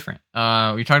pretty different.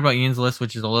 We talked about Ian's list,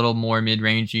 which is a little more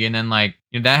mid-rangey, and then like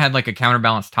that had like a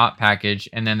counterbalance top package,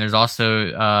 and then there's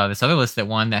also this other list that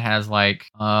won that has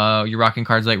like you're rocking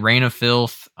cards like Reign of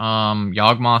Filth,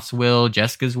 Yawgmoth's Will,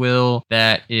 Jessica's Will,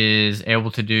 that is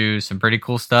able to do some pretty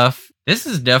cool stuff. This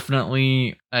is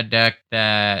definitely a deck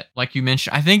that, like you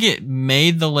mentioned, I think it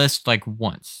made the list like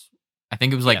once. I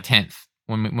think it was like 10th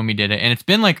when we did it, and it's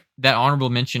been like that honorable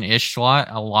mention-ish slot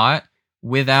a lot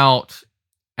without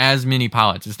as many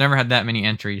pilots. It's never had that many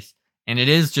entries, and it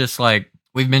is just like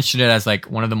we've mentioned it as like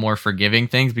one of the more forgiving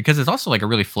things because it's also like a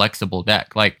really flexible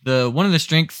deck. Like one of the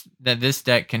strengths that this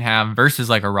deck can have versus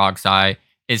like a Rogsai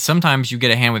is sometimes you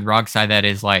get a hand with Rogsai that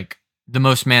is like the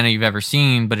most mana you've ever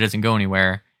seen, but it doesn't go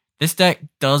anywhere. This deck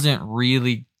doesn't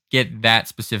really get that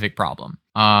specific problem.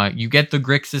 You get the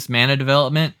Grixis mana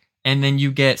development, and then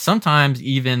you get sometimes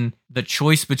even the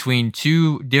choice between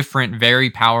 2 different very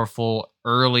powerful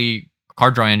early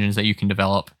card draw engines that you can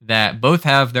develop that both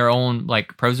have their own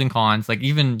like pros and cons. Like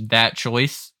even that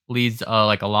choice leads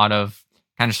like a lot of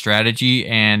kind of strategy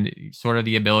and sort of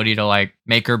the ability to like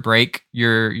make or break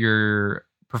your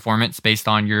performance based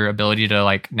on your ability to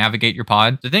like navigate your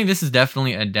pod. So I think this is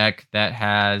definitely a deck that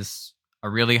has a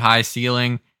really high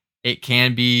ceiling. It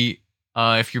can be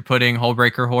if you're putting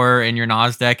Hullbreaker Horror in your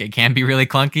Nas deck, it can be really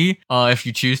clunky if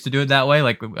you choose to do it that way.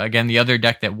 Like again, the other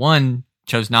deck that won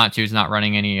chose not to. Is not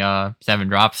running any 7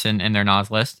 drops in their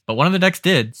Nas list, but one of the decks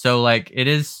did. So like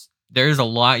there's a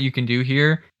lot you can do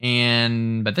here,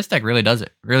 but this deck really does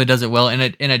it well in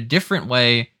a different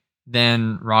way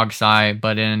than Rogsai,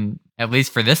 but in at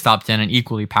least for this top 10 an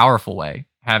equally powerful way,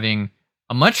 having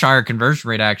a much higher conversion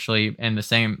rate actually, and the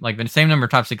same number of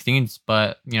top 16s,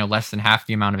 but less than half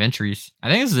the amount of entries. I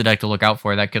think this is a deck to look out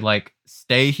for that could like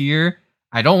stay here.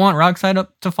 I don't want Rogsai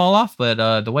to fall off,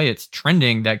 but the way it's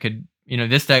trending, that could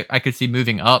this deck I could see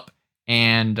moving up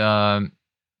and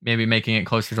maybe making it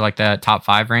closer to like that top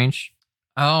 5 range.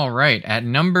 All right, at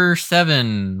number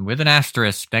 7 with an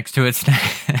asterisk next to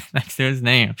its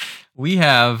name, we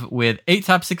have with 8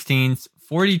 top 16s,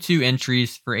 42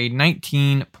 entries for a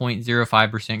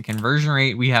 19.05% conversion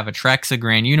rate. We have Atraxa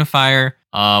Grand Unifier,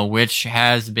 which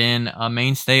has been a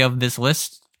mainstay of this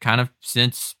list kind of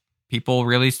since people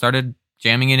really started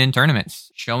jamming it in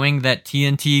tournaments, showing that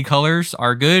TNT colors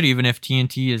are good, even if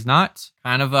TNT is not.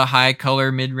 Kind of a high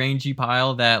color mid-rangey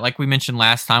pile that, like we mentioned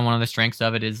last time, one of the strengths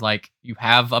of it is like you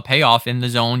have a payoff in the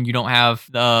zone. You don't have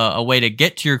a way to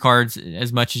get to your cards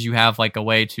as much as you have like a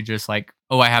way to just like,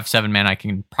 oh, I have 7 mana, I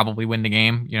can probably win the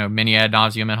game, many ad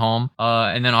nauseum at home.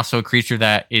 And then also a creature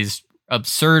that is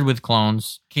absurd with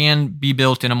clones, can be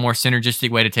built in a more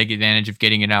synergistic way to take advantage of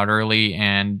getting it out early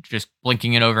and just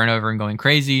blinking it over and over and going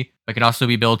crazy. But can also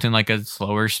be built in like a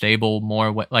slower, stable,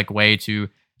 more way to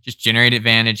just generate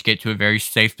advantage, get to a very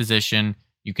safe position.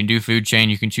 You can do food chain,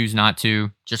 you can choose not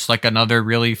to. Just like another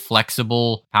really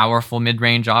flexible, powerful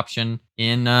mid-range option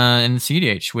in the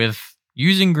cEDH with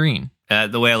using green.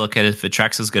 The way I look at it, if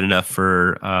Atraxa is good enough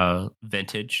for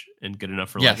Vintage and good enough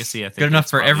for Legacy, I think good enough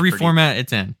for every format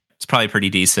it's in. It's probably pretty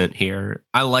decent here.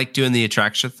 I like doing the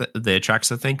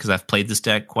Atraxa thing because I've played this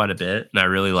deck quite a bit, and I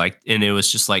really liked. And it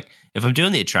was just like, if I'm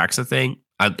doing the Atraxa thing,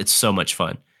 it's so much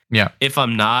fun. Yeah. If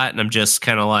I'm not, and I'm just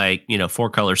kind of like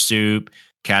 4-color soup,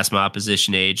 cast my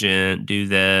opposition agent, do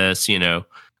this,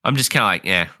 I'm just kind of like,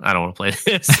 I don't want to play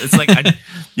this. It's like,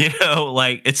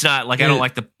 it's not like I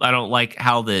don't like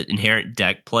how the inherent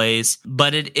deck plays,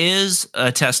 but it is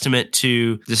a testament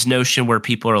to this notion where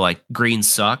people are like, green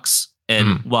sucks.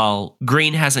 And while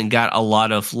green hasn't got a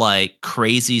lot of like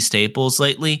crazy staples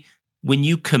lately, when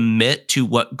you commit to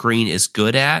what green is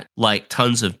good at, like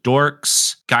tons of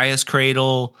dorks, Gaia's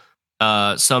Cradle,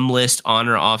 some list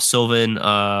honor off Sylvan,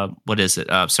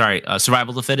 Survival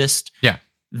of the Fittest. Yeah.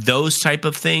 Those type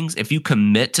of things, if you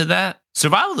commit to that,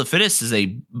 Survival of the Fittest is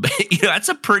that's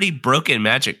a pretty broken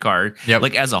Magic card. Yep.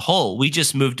 Like as a whole, we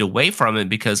just moved away from it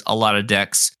because a lot of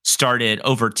decks started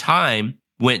over time,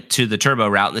 went to the turbo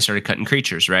route and they started cutting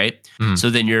creatures, right? So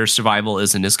then your survival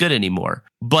isn't as good anymore.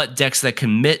 But decks that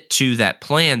commit to that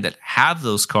plan that have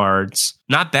those cards,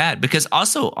 not bad. Because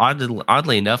also,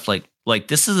 oddly enough, like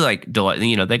this is like,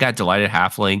 they got Delighted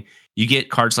Halfling. You get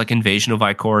cards like Invasion of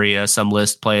Ikoria. Some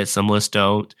lists play it, some lists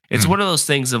don't. It's one of those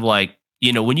things of like,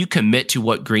 when you commit to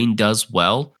what green does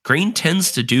well, green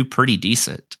tends to do pretty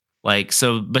decent. Like,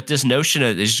 so, but this notion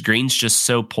of this green's just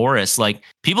so porous, like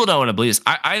people don't want to believe this.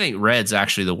 I think red's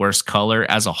actually the worst color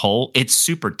as a whole. It's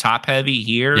super top heavy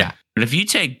here. Yeah. But if you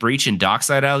take Breach and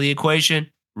Dockside out of the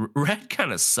equation, red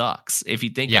kind of sucks if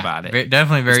you think about it.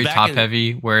 Definitely very top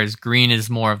heavy, whereas green is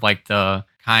more of like the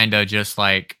kind of just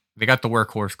like, they got the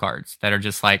workhorse cards that are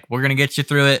just like, we're going to get you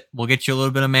through it. We'll get you a little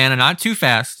bit of mana, not too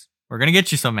fast. We're going to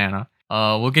get you some mana.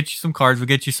 We'll get you some cards. We'll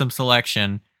get you some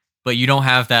selection. But you don't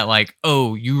have that like,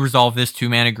 oh, you resolve this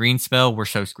 2-mana green spell, we're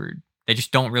so screwed. They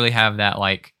just don't really have that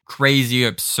like crazy,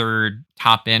 absurd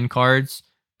top end cards.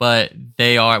 But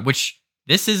they are, which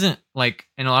this isn't like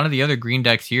in a lot of the other green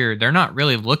decks here, they're not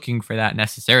really looking for that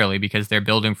necessarily because they're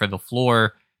building for the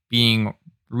floor being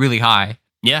really high.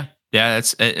 Yeah. Yeah.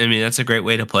 That's a great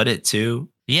way to put it too.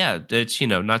 Yeah. It's,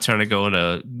 not trying to go in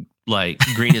a like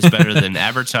green is better than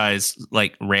advertised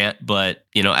like rant, but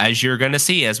as you're going to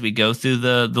see as we go through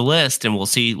the list, and we'll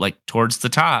see like towards the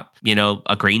top,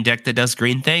 a green deck that does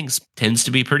green things tends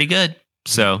to be pretty good.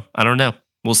 So I don't know.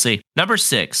 We'll see. Number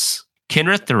 6,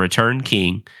 Kenrith the Return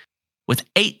King with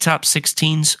 8 top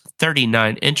 16s,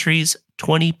 39 entries,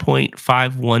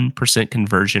 20.51%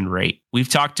 conversion rate. We've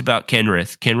talked about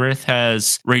Kenrith. Kenrith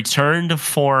has returned to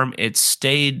form. It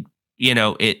stayed,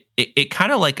 it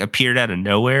kind of like appeared out of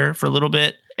nowhere for a little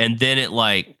bit. And then it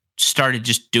like started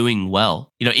just doing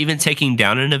well, even taking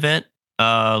down an event.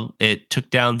 It took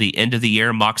down the end of the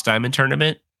year Mox Diamond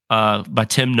tournament by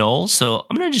Tim Knowles. So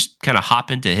I'm going to just kind of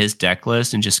hop into his deck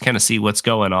list and just kind of see what's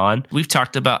going on. We've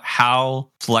talked about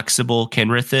how flexible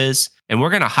Kenrith is, and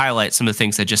we're going to highlight some of the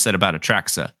things I just said about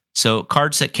Atraxa. So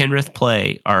cards that Kenrith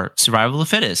play are Survival of the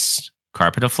Fittest,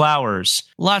 Carpet of Flowers,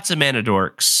 lots of mana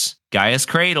dorks, Gaia's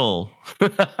Cradle.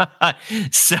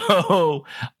 So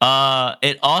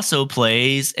it also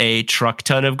plays a truck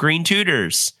ton of green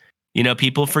tutors.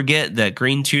 People forget that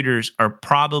green tutors are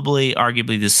probably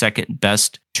arguably the second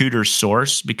best tutor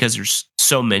source because there's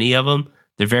so many of them.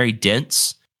 They're very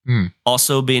dense.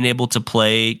 Also, being able to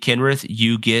play Kenrith,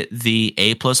 you get the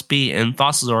A plus B and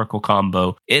Thassa's Oracle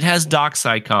combo. It has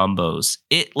Dockside combos.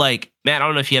 It like, man, I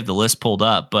don't know if you have the list pulled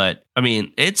up, but I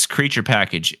mean, its creature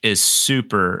package is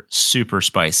super, super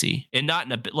spicy. And not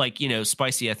in a bit like,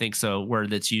 spicy, I think so, where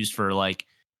that's used for like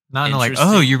Not in like,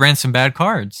 oh, you ran some bad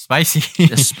cards. Spicy.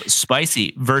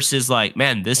 Spicy versus like,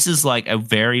 man, this is like a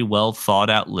very well thought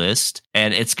out list.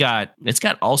 And it's got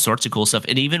all sorts of cool stuff.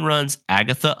 It even runs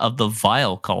Agatha of the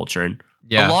Vile Cauldron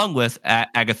along with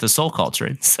Agatha Soul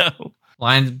Cauldron. So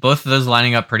both of those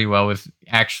lining up pretty well with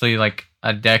actually like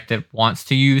a deck that wants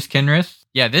to use Kinrith.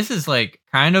 Yeah, this is like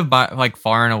kind of like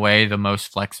far and away the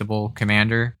most flexible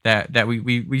commander that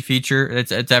we feature.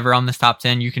 It's ever on this top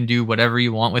 10. You can do whatever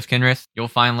you want with Kinrith. You'll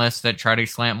find lists that try to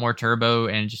slant more turbo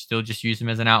and just use him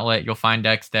as an outlet. You'll find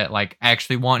decks that like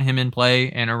actually want him in play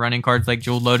and are running cards like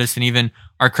Jeweled Lotus and even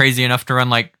are crazy enough to run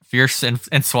like Fierce and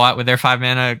SWAT with their 5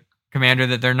 mana commander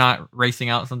that they're not racing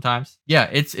out sometimes. Yeah,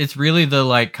 it's really the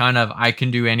like kind of I can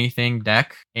do anything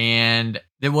deck. And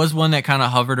there was one that kind of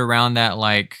hovered around that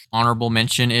like honorable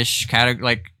mention-ish category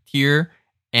like tier.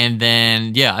 And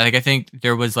then like I think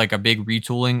there was like a big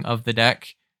retooling of the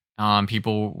deck.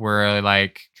 People were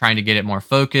like trying to get it more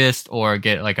focused or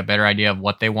get like a better idea of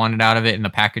what they wanted out of it and the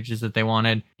packages that they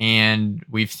wanted. And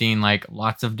we've seen like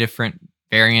lots of different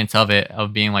variants of it,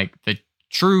 of being like the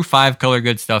true 5 color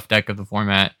good stuff deck of the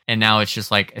format. And now it's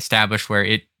just like established where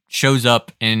it shows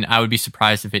up, and I would be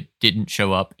surprised if it didn't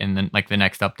show up in the like the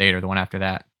next update or the one after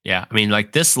that. Yeah, I mean,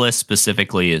 like this list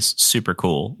specifically is super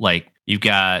cool. Like you've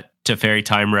got Teferi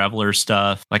Time Reveler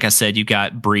stuff. Like I said, you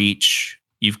got Breach.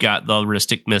 You've got the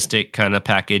Heuristic Mystic kind of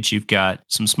package. You've got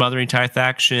some Smothering Tithe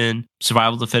action,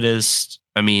 Survival of the Fittest.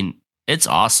 I mean, it's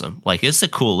awesome. Like it's a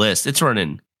cool list. It's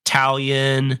running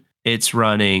Talion. It's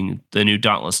running the new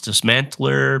Dauntless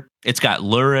Dismantler. It's got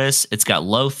Luris. It's got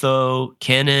Lotho,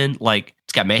 Cannon. Like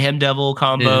it's got Mayhem Devil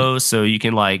combo, so you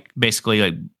can like basically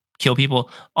like kill people.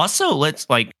 Also, let's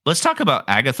talk about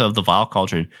Agatha of the Vile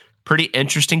Cauldron. Pretty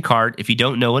interesting card. If you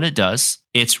don't know what it does,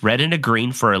 it's red and a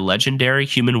green for a legendary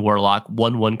human warlock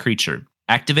 1/1 creature.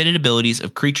 Activated abilities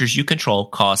of creatures you control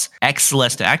cost X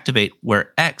less to activate,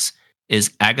 where X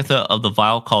is Agatha of the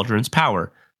Vile Cauldron's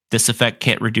power. This effect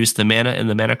can't reduce the mana, and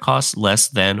the mana cost less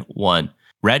than 1.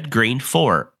 Red, green,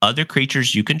 4. Other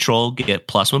creatures you control get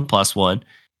 +1/+1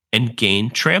 and gain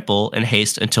trample and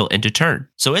haste until end of turn.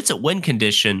 So it's a win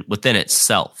condition within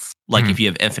itself, like if you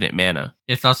have infinite mana.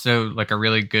 It's also like a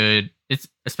really good, it's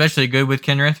especially good with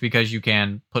Kinrith because you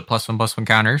can put +1/+1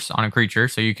 counters on a creature.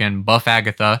 So you can buff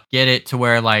Agatha, get it to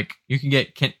where like you can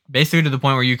get basically to the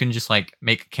point where you can just like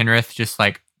make Kinrith just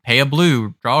like pay a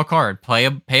blue, draw a card, pay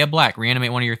a black,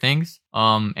 reanimate one of your things.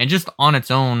 And just on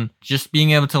its own, just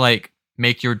being able to like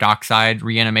make your dockside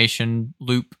reanimation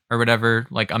loop or whatever,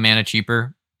 like a mana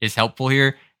cheaper is helpful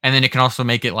here. And then it can also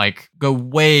make it like go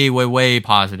way, way, way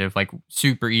positive, like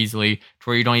super easily to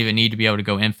where you don't even need to be able to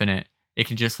go infinite. It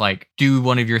can just like do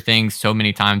one of your things so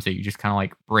many times that you just kind of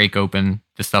like break open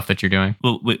the stuff that you're doing.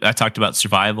 Well, I talked about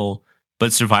survival,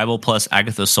 but survival plus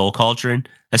Agatha Soul Cauldron,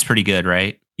 that's pretty good,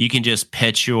 right? You can just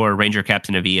pitch your Ranger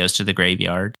Captain of Eos to the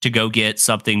graveyard to go get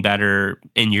something better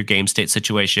in your game state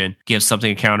situation, give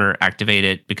something a counter, activate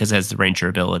it because it has the Ranger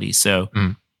ability. So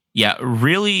yeah,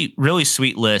 really, really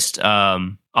sweet list.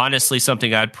 Honestly,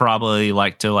 something I'd probably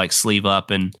like to like sleeve up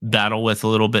and battle with a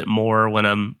little bit more when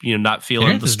I'm, not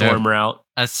feeling the storm route.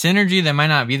 A synergy that might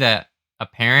not be that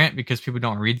apparent because people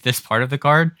don't read this part of the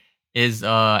card is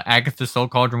Agatha Soul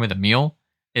Cauldron with Emil.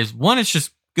 Is one, it's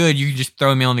just good. You can just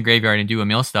throw Emil in the graveyard and do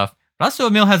Emil stuff. But also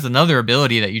Emil has another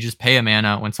ability that you just pay a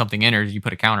mana when something enters, you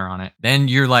put a counter on it. Then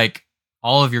you're like,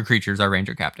 all of your creatures are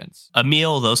Ranger Captains.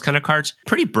 Emil, those kind of cards,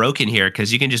 pretty broken here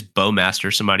because you can just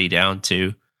Bowmaster somebody down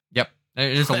too. Yep.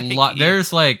 There's a lot.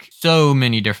 There's like so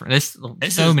many different ways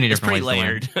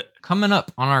layered. To win. Coming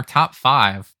up on our top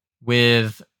 5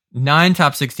 with 9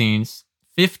 top 16s,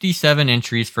 57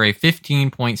 entries for a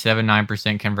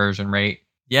 15.79% conversion rate.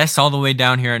 Yes, all the way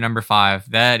down here at number 5.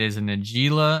 That is an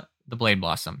Najeela, the Blade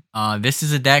Blossom. This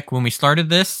is a deck, when we started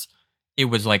this, it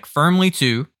was like firmly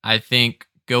 2. I think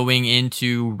going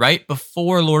into right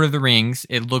before Lord of the Rings,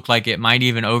 it looked like it might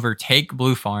even overtake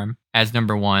Blue Farm as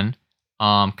number 1.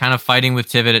 Kind of fighting with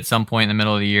Tivit at some point in the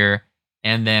middle of the year.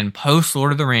 And then post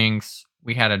Lord of the Rings,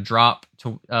 we had a drop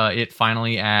to it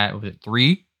finally at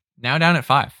 3? Now down at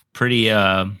 5. Pretty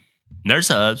there's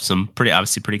some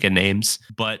pretty good names,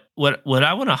 but what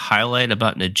I want to highlight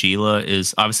about Najeela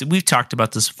is obviously we've talked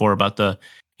about this before about the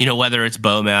whether it's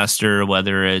Bowmaster,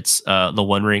 whether it's the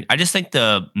One Ring. I just think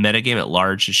the metagame at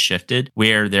large has shifted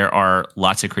where there are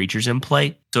lots of creatures in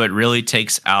play, so it really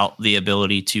takes out the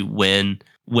ability to win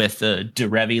with the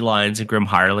Derevi lines and Grim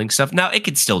Hireling stuff. Now it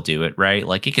can still do it, right?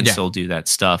 Like it can still do that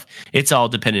stuff. It's all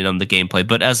dependent on the gameplay,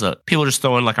 but as people just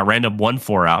throwing like a random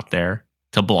 1/4 out there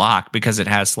to block because it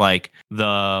has like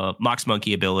the Mox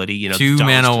Monkey ability, 2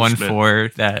 mana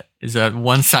 1/4 that is a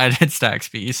one-sided stacks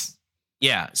piece.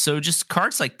 Yeah, so just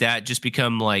cards like that just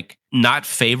become like not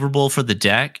favorable for the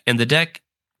deck, and the deck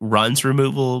runs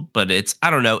removal, but it's I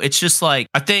don't know. It's just like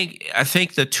I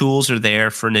think the tools are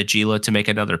there for Najila to make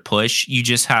another push. You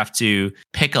just have to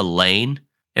pick a lane.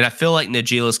 And I feel like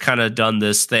Najila's kind of done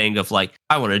this thing of like,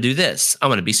 I want to do this. I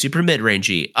want to be super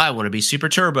mid-rangey. I want to be super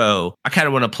turbo. I kind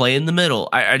of want to play in the middle.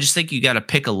 I just think you got to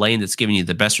pick a lane that's giving you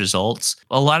the best results.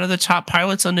 A lot of the top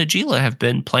pilots on Najila have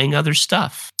been playing other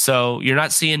stuff. So you're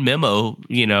not seeing Memo,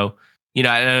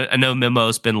 I know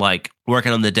Memo's been like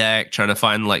working on the deck, trying to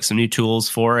find like some new tools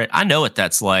for it. I know what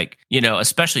that's like,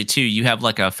 especially too, you have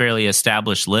like a fairly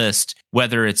established list,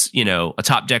 whether it's, a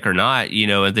top deck or not,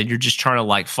 and then you're just trying to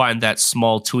like find that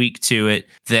small tweak to it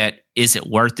that is it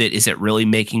worth it? Is it really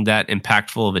making that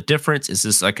impactful of a difference? Is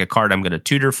this like a card I'm going to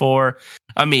tutor for?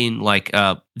 I mean, like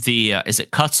is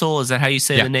it Kutzel? Is that how you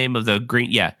say the name of the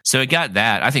green? Yeah. So it got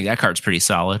that. I think that card's pretty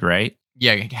solid, right?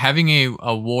 Yeah, having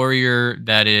a warrior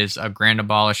that is a grand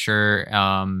abolisher,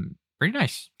 pretty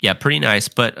nice. Yeah, pretty nice.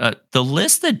 But the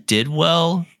list that did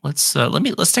well, let's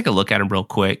take a look at them real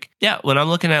quick. Yeah, when I'm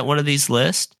looking at one of these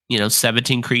lists,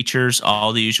 17 creatures,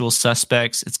 all the usual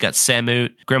suspects. It's got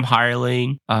Samut, Grim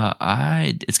Hireling.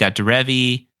 It's got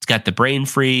Derevi. It's got the Brain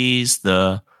Freeze,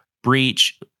 the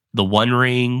Breach, the One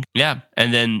Ring. Yeah.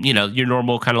 And then, your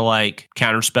normal kind of like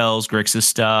counter spells, Grixis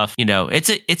stuff.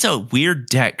 It's a weird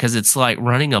deck because it's like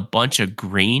running a bunch of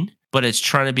green, but it's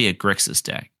trying to be a Grixis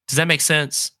deck. Does that make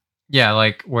sense? Yeah,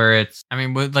 like where it's,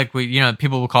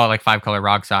 people will call it like 5-color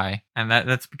Rock's Eye. And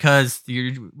that's because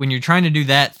when you're trying to do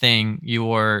that thing,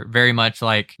 you're very much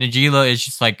like Najila is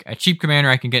just like a cheap commander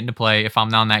I can get into play if I'm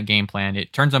not on that game plan.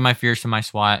 It turns on my Fierce and my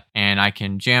SWAT, and I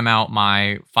can jam out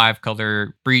my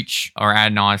 5-color Breach or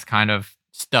Ad Nauseam kind of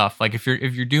stuff. Like if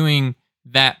you're doing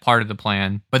that part of the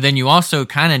plan, but then you also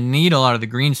kind of need a lot of the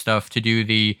green stuff to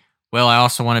do I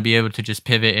also want to be able to just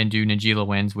pivot and do Najila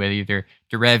wins with either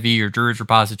Derevi or Druid's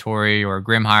Repository or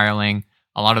Grim Hireling.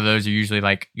 A lot of those are usually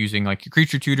like using like your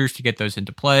creature tutors to get those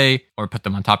into play or put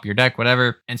them on top of your deck,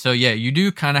 whatever. And so, yeah, you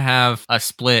do kind of have a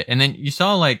split. And then you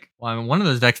saw like one of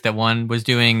those decks that won was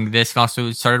doing this,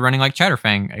 also started running like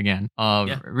Chatterfang again.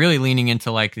 Really leaning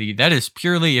into like that is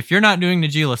purely, if you're not doing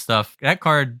Najila stuff, that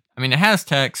card, it has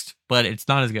text, but it's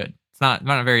not as good. It's not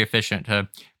very efficient to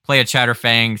play a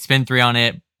Chatterfang, spin 3 on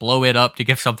it, blow it up to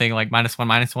give something like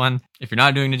 -1/-1 if you're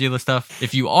not doing Najila stuff.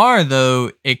 If you are,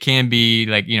 though, it can be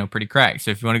like, pretty cracked.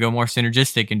 So if you want to go more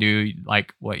synergistic and do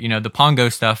like what, the Pongo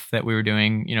stuff that we were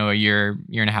doing, a year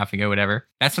and a half ago, whatever,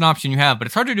 that's an option you have, but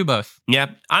it's hard to do both.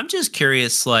 Yeah. I'm just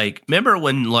curious, like, remember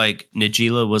when like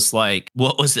Najila was like,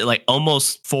 what was it, like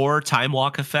almost 4 time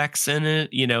walk effects in it?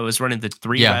 It was running the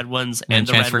 3 red ones and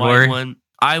the red white one.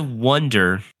 I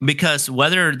wonder, because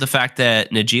whether the fact that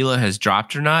Najila has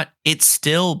dropped or not, it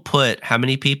still put how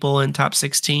many people in top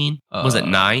 16? Was it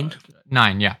 9?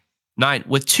 9, yeah. 9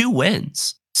 with 2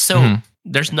 wins. So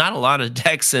there's not a lot of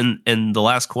decks in the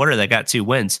last quarter that got 2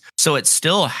 wins. So it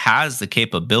still has the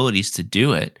capabilities to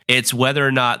do it. It's whether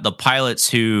or not the pilots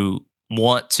who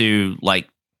want to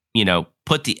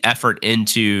put the effort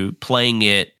into playing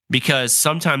it, because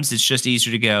sometimes it's just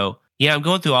easier to go, yeah, I'm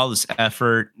going through all this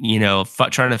effort,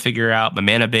 trying to figure out my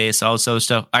mana base, all this other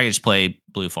stuff. I can just play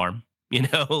Blue Farm,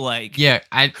 like. Yeah,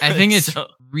 I think it's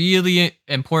really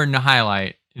important to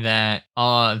highlight that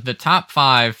the top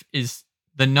 5 is,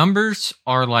 the numbers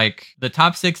are like, the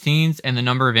top 16s and the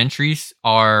number of entries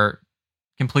are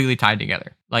completely tied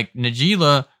together. Like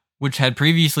Najila, which had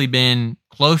previously been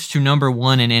close to number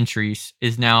 1 in entries,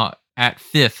 is now at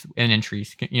 5th in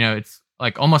entries. It's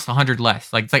like almost 100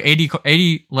 less. Like it's like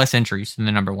 80 less entries than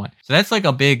the number 1. So that's like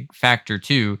a big factor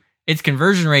too. Its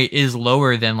conversion rate is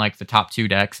lower than like the top 2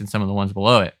 decks and some of the ones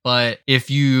below it. But if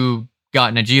you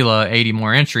got Najila 80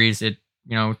 more entries, it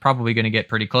probably going to get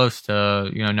pretty close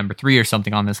to number 3 or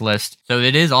something on this list. So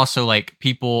it is also like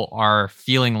people are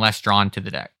feeling less drawn to the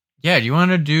deck. Yeah, do you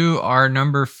want to do our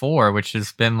number 4, which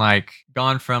has been like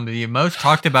gone from the most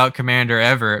talked about commander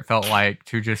ever, it felt like,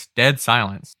 to just dead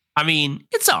silence?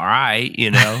 It's all right,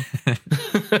 And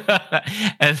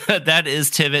that is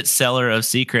Tivit, Seller of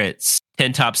Secrets.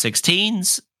 10 top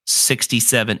 16s,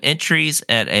 67 entries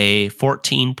at a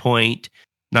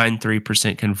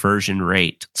 14.93% conversion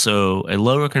rate. So a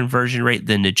lower conversion rate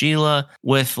than Najila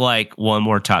with like 1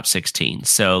 more top 16.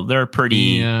 So they're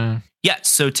pretty... Yeah,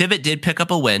 so Tivit did pick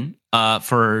up a win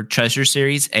for Treasure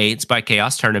Series 8 by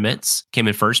Chaos Tournaments. Came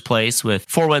in first place with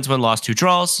 4 wins, 1 loss, 2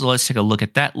 draws. So let's take a look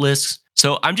at that list.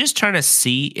 So I'm just trying to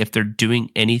see if they're doing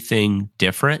anything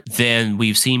different than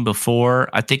we've seen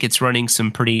before. I think it's running some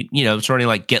pretty, it's running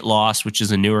like Get Lost, which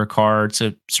is a newer card.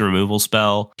 It's a removal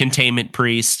spell. Containment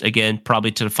Priest, again, probably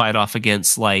to fight off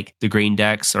against like the green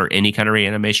decks or any kind of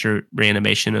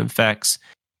reanimation effects.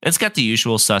 It's got the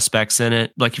usual suspects in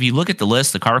it. Like if you look at the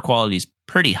list, the card quality is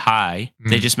pretty high.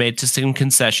 They just made some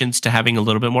concessions to having a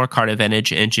little bit more card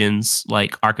advantage engines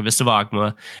like Archivist of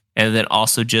Ogma, and then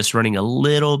also just running a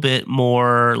little bit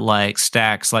more like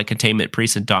stacks like Containment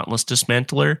Priest and Dauntless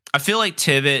Dismantler. I feel like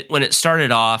Tivit, when it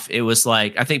started off, it was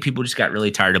like, I think people just got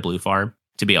really tired of Blue Farm,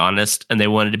 to be honest, and they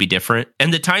wanted to be different.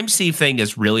 And the time sieve thing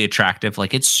is really attractive.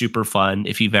 Like it's super fun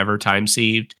if you've ever time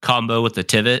sieved combo with the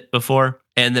Tivit before.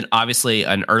 And then obviously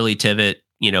an early Tivit,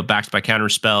 backed by counter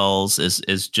spells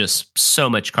is just so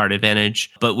much card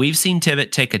advantage. But we've seen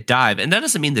Tivit take a dive, and that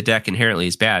doesn't mean the deck inherently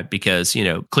is bad because,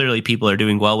 clearly people are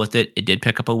doing well with it. It did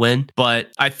pick up a win,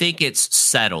 but I think it's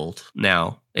settled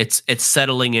now. It's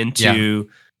settling into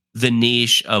the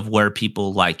niche of where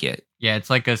people like it. Yeah,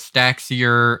 it's like a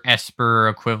Staxier Esper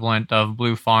equivalent of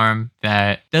Blue Farm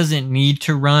that doesn't need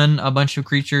to run a bunch of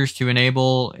creatures to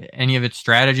enable any of its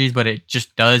strategies, but it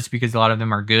just does because a lot of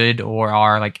them are good or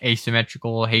are like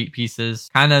asymmetrical hate pieces.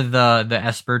 Kind of the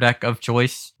Esper deck of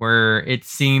choice, where it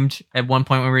seemed at one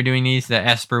point when we were doing these that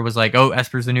Esper was like, oh,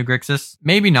 Esper's the new Grixis.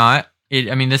 Maybe not.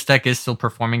 This deck is still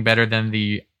performing better than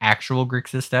the actual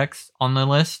Grixis decks on the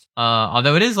list.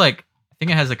 Although it is like, I think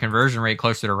it has a conversion rate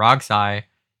closer to Rogsai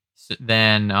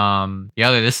than the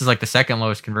other. This is like the second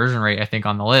lowest conversion rate, I think,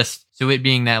 on the list. So it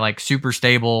being that like super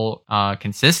stable,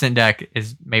 consistent deck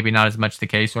is maybe not as much the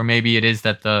case, or maybe it is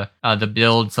that the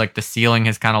builds, like the ceiling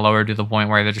has kind of lowered to the point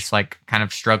where they're just like kind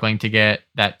of struggling to get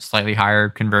that slightly higher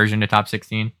conversion to top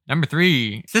 16. Number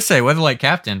 3, Sisay Weatherlight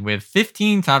Captain with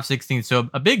 15 top 16. So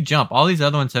a big jump. All these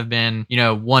other ones have been,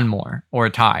 one more or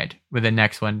tied with the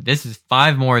next one. This is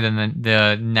 5 more than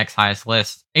the next highest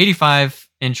list. 85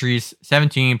 entries,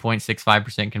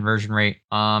 17.65% conversion rate.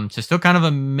 So still kind of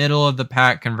a middle of the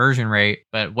pack conversion rate,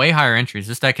 but way higher entries.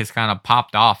 This deck has kind of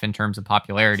popped off in terms of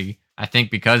popularity. I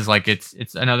think because like it's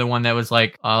another one that was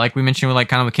like we mentioned with like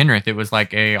kind of a Kinrith, it was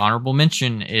like a honorable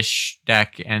mention ish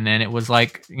deck, and then it was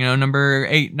like number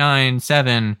 8, 9,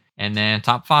 7, and then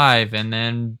top 5, and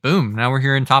then boom, now we're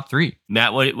here in top 3.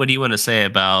 Matt, what do you want to say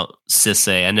about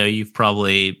Sisay? I know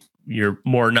you're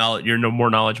more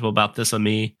knowledgeable about this on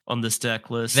me on this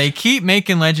deck list. They keep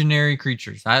making legendary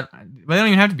creatures. They don't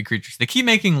even have to be creatures. They keep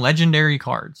making legendary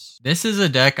cards. This is a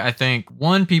deck I think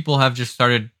people have just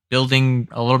started building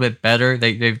a little bit better.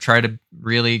 They've tried to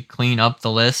really clean up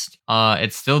the list.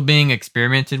 It's still being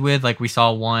experimented with. Like we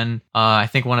saw one, I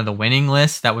think one of the winning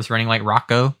lists that was running like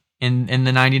Rocco in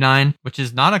the 99, which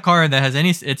is not a card that has any,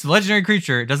 it's a legendary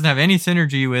creature. It doesn't have any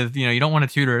synergy with, you don't want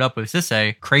to tutor it up with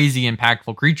Sisay. Crazy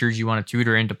impactful creatures you want to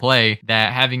tutor into play,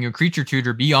 that having your creature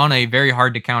tutor be on a very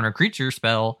hard to counter creature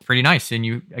spell, pretty nice. And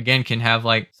you, again, can have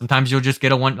like, sometimes you'll just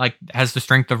get a one, like has the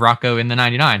strength of Rocco in the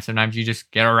 99. Sometimes you just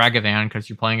get a Ragavan because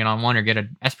you're playing it on one, or get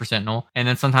an Esper Sentinel. And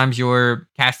then sometimes you're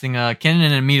casting a Kinnan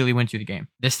and immediately win through the game.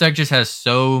 This deck just has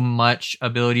so much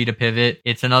ability to pivot.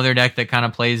 It's another deck that kind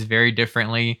of plays very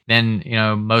differently than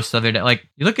most other like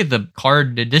you look at the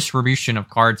distribution of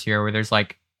cards here, where there's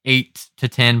like 8 to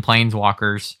 10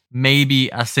 planeswalkers, maybe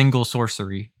a single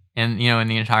sorcery, and in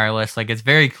the entire list. Like it's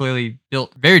very clearly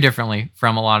built very differently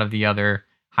from a lot of the other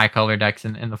high color decks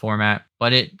in the format,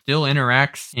 but it still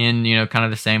interacts in kind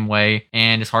of the same way,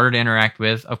 and it's harder to interact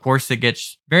with. Of course, it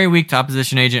gets very weak to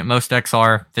opposition agent. Most decks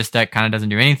are. This deck kind of doesn't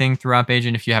do anything through op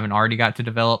agent if you haven't already got to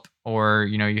develop, or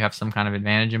you have some kind of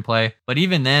advantage in play. But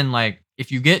even then, like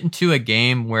if you get into a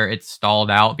game where it's stalled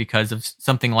out because of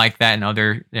something like that and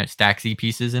other Staxy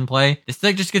pieces in play, this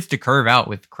deck just gets to curve out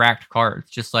with cracked cards.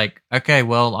 Just like, okay,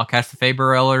 well, I'll cast the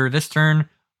Faber Elder this turn.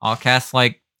 I'll cast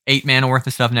like 8 mana worth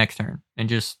of stuff next turn, and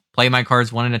just play my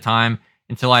cards one at a time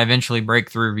until I eventually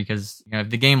break through, because if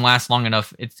the game lasts long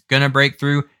enough, it's going to break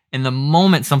through. And the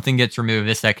moment something gets removed,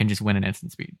 this deck can just win an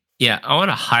instant speed. Yeah, I want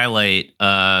to highlight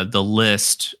the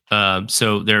list.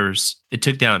 So it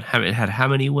took down, it had how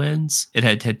many wins? It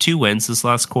had 2 wins this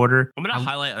last quarter. I'm going to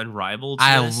highlight Unrivaled.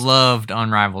 I loved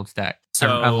Unrivaled's deck. So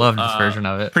I loved this version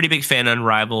of it. Pretty big fan of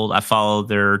Unrivaled. I follow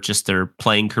their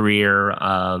playing career.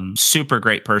 Super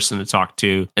great person to talk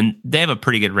to. And they have a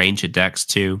pretty good range of decks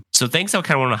too. So things I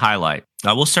kind of want to highlight.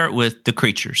 We'll start with the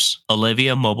creatures.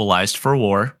 Olivia, Mobilized for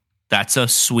War. That's a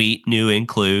sweet new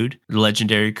include,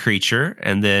 legendary creature.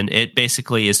 And then it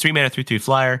basically is 3 mana, 3/3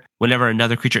 flyer. Whenever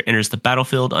another creature enters the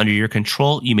battlefield under your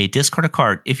control, you may discard a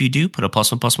card. If you do, put a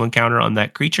 +1/+1 counter on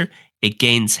that creature. It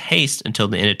gains haste until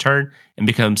the end of turn and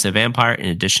becomes a vampire in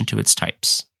addition to its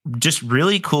types. just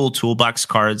really cool toolbox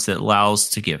cards that allows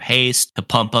to give haste, to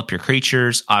pump up your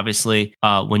creatures. Obviously,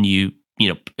 when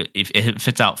if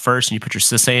it's out first and you put your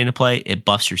Sisay into play, it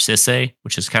buffs your Sisay,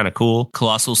 which is kind of cool.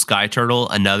 Colossal Sky Turtle,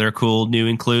 another cool new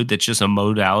include that's just a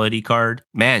modality card.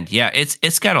 Man, yeah,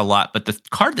 it's got a lot. But the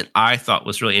card that I thought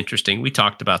was really interesting, we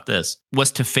talked about this,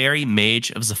 was Teferi,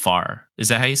 Mage of Zafar. Is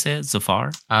that how you say it?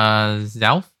 Zafar?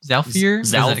 Zalfir?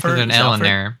 There's an L in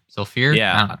there. Zalfir?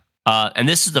 Yeah. And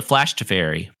this is the Flash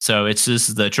Teferi. So this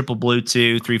is the triple blue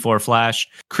 2/3/4 flash.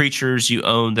 Creatures you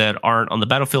own that aren't on the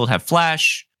battlefield have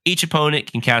flash. Each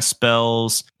opponent can cast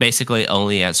spells basically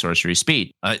only at sorcery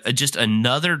speed. Just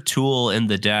another tool in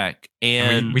the deck.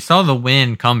 And we saw the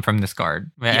win come from this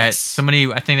card. Yes.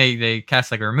 Somebody, I think they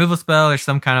cast like a removal spell or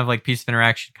some kind of like piece of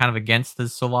interaction kind of against the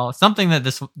Solvala. Something that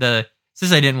the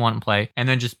Sisay didn't want to play. And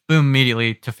then just boom,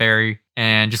 immediately to Fairy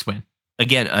and just win.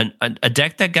 Again, a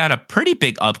deck that got a pretty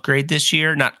big upgrade this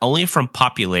year, not only from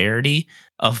popularity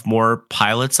of more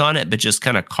pilots on it, but just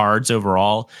kind of cards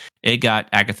overall. It got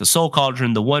Agatha Soul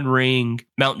Cauldron, the One Ring,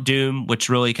 Mount Doom, which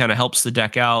really kind of helps the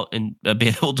deck out and be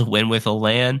able to win with a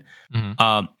land.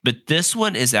 Mm-hmm. But this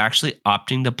one is actually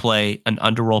opting to play an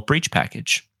Underworld Breach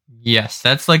package. Yes,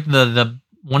 that's like the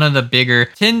one of the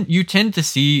bigger. You tend to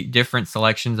see different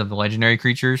selections of the legendary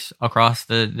creatures across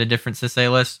the different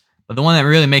Sisay lists. But the one that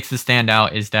really makes this stand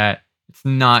out is that it's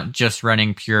not just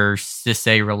running pure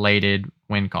Sisay related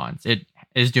win cons. It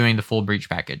is doing the full breach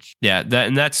package. Yeah,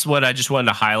 that's what I just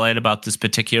wanted to highlight about this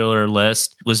particular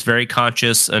list. Was very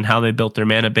conscious on how they built their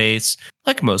mana base,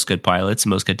 like most good pilots,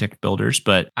 most good deck builders.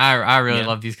 But I really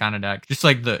love these kind of decks. Just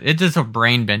like it's just a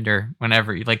brain bender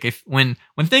whenever when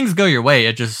things go your way,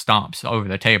 it just stomps over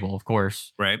the table, of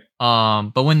course. Right.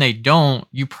 But when they don't,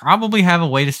 you probably have a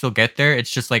way to still get there.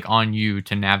 It's just like on you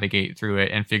to navigate through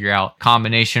it and figure out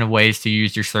combination of ways to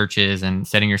use your searches and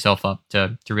setting yourself up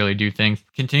to really do things.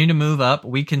 Continue to move up.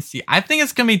 We can see. I think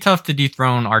it's gonna be tough to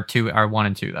dethrone our 1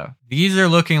 and 2 though. These are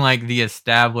looking like the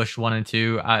established 1 and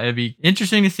 2. It'd be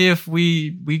interesting to see if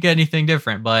we get anything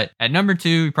different. But at number 2,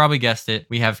 you probably guessed it,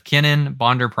 we have Kennen,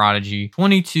 Bonder Prodigy,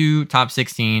 22 top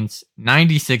 16s,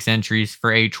 96 entries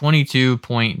for a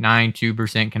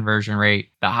 22.92% conversion rate.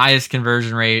 The highest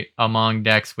conversion rate among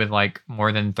decks with like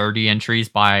more than 30 entries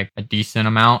by a decent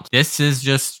amount. This is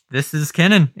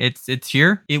Kennen. It's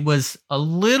here. It was a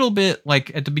little bit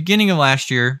like at the beginning of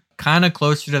last year, kind of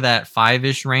closer to that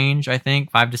 5-ish range, I think,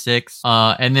 5 to 6.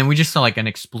 And then we just saw like an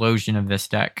explosion of this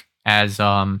deck as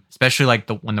especially like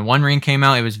when the One Ring came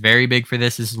out, it was very big for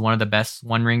this. This is one of the best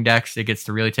One Ring decks. It gets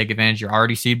to really take advantage. You're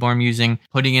already Seedborn using.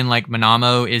 Putting in like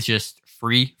Manamo is just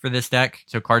free for this deck.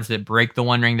 So cards that break the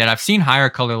One Ring that I've seen higher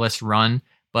color lists run,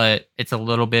 but it's a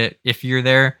little bit iffier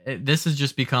there. This has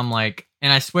just become like,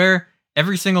 and I swear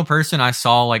every single person I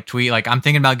saw like tweet, like I'm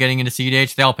thinking about getting into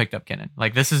cEDH, they all picked up Kennen.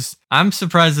 Like I'm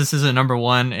surprised this isn't number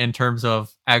 1 in terms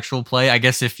of actual play. I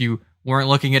guess if you weren't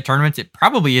looking at tournaments, it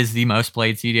probably is the most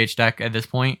played cEDH deck at this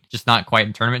point, just not quite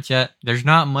in tournaments yet. There's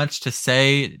not much to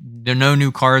say. No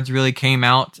new cards really came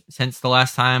out since the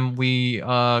last time we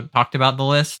talked about the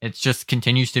list. It just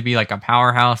continues to be like a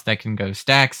powerhouse that can go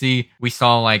Staxy. We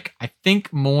saw like, I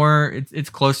think more, it's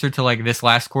closer to like this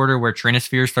last quarter where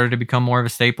Trinisphere started to become more of a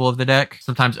staple of the deck,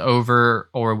 sometimes over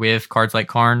or with cards like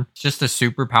Karn. It's just a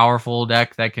super powerful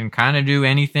deck that can kind of do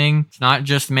anything. It's not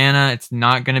just mana. It's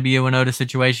not going to be a Winota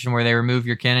situation where they remove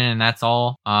your Kennen and that's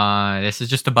all. This is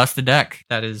just a busted deck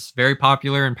that is very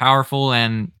popular and powerful,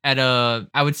 and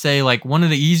I would say like one of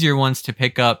the easier ones to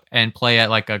pick up and play at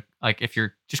like if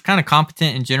you're just kind of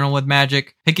competent in general with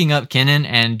Magic, picking up Kennen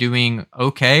and doing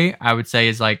okay, I would say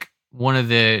is like one of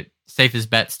the safest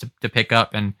bets to pick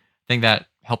up, and I think that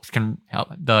help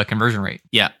the conversion rate.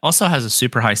 Yeah, also has a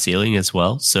super high ceiling as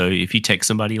well. So if you take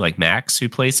somebody like Max who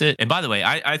plays it, and by the way,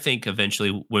 I think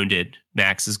eventually Wounded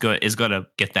Max is going to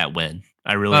get that win.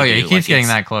 I really do. He keeps getting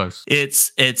that close.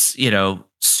 It's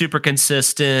super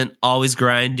consistent, always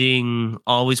grinding,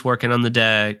 always working on the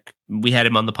deck. We had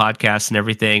him on the podcast and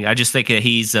everything. I just think that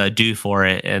he's due for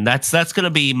it, and that's going to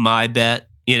be my bet.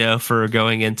 For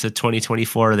going into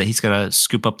 2024, that he's going to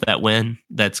scoop up that win.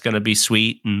 That's going to be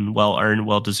sweet and well earned,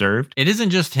 well deserved. It isn't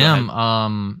just him.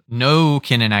 No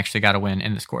Kennen actually got a win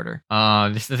in this quarter.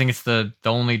 I think it's the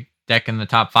only deck in the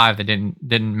top 5 that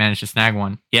didn't manage to snag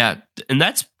one. Yeah, and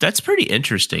that's pretty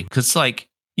interesting because like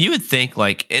you would think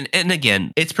like, and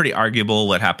again, it's pretty arguable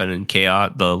what happened in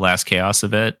Chaos, the last Chaos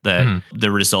event, that the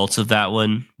results of that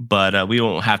one, but we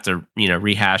won't have to,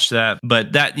 rehash that.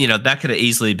 But that, that could have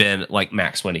easily been like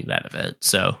Max winning that event.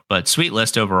 So, but sweet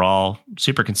list overall,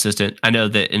 super consistent. I know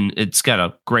that, and it's got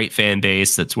a great fan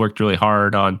base that's worked really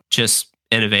hard on just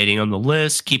innovating on the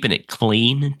list, keeping it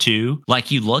clean too.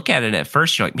 Like you look at it at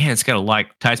first, you're like, man, it's got a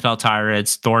like Tidespell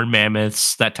Tyrants, Thorn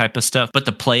Mammoths, that type of stuff. But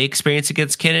the play experience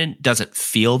against Kinnan doesn't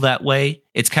feel that way.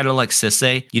 It's kind of like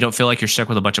Sisse. You don't feel like you're stuck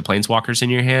with a bunch of planeswalkers in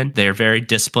your hand. They're very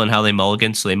disciplined how they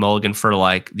mulligan. So they mulligan for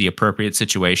like the appropriate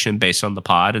situation based on the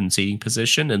pod and seating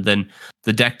position. And then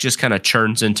the deck just kind of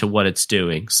churns into what it's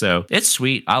doing. So it's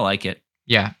sweet. I like it.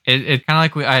 Yeah, it's kind of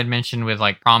like what I had mentioned with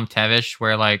like Prom Tevish,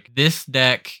 where like this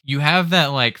deck, you have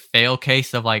that like fail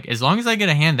case of like, as long as I get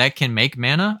a hand that can make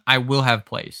mana, I will have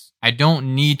plays. I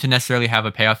don't need to necessarily have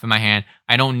a payoff in my hand.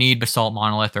 I don't need Basalt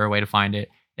Monolith or a way to find it.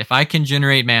 If I can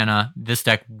generate mana, this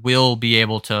deck will be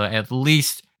able to at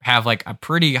least have like a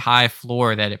pretty high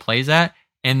floor that it plays at.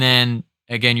 And then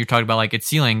again, you're talking about like its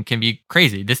ceiling can be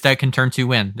crazy. This deck can turn 2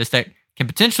 win. This deck can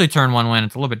potentially turn 1 win.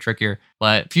 It's a little bit trickier,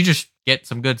 but if you just get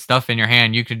some good stuff in your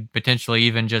hand, you could potentially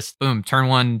even just boom, turn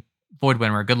 1 Void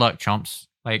Winter. Good luck, chumps.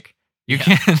 Like you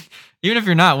can, even if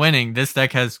you're not winning, this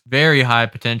deck has very high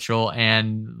potential,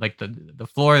 and like the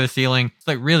floor, the ceiling, it's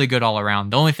like really good all around.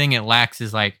 The only thing it lacks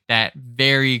is like that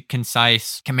very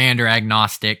concise commander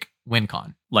agnostic win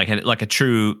con. Like a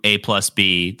true A plus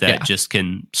B that just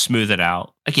can smooth it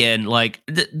out. Again, like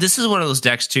this is one of those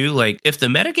decks too. Like if the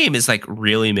metagame is like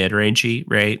really mid-rangey,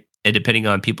 right? And depending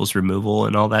on people's removal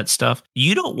and all that stuff,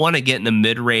 you don't want to get in the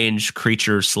mid-range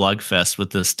creature slugfest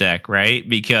with this deck, right?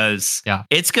 Because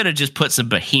it's going to just put some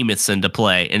behemoths into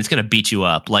play and it's going to beat you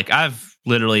up. Like I've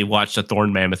literally watched a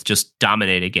Thorn Mammoth just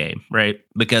dominate a game, right?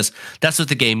 Because that's what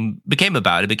the game became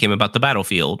about. It became about the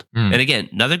battlefield. And again,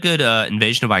 another good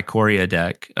Invasion of Ikoria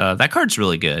deck. That card's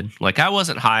really good. Like I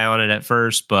wasn't high on it at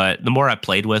first, but the more I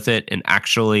played with it and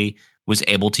actually was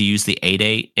able to use the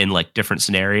 8/8 in like different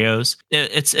scenarios,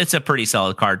 it's a pretty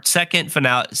solid card. Second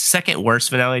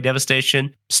worst Finale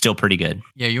Devastation, still pretty good.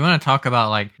 Yeah, you want to talk about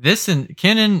like this and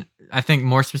Kinnan, I think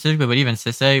more specifically, but even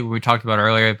Sisse, we talked about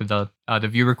earlier with the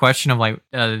viewer question of like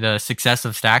the success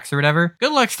of stacks or whatever.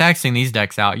 Good luck stacksing these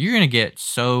decks out. You're gonna get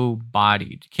so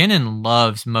bodied. Kinnan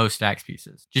loves most stacks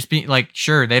pieces. Just be like,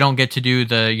 sure, they don't get to do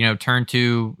the turn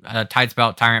 2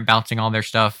 Tidespell Tyrant bouncing all their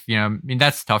stuff. I mean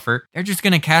that's tougher. They're just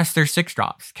gonna cast their 6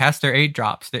 drops, cast their 8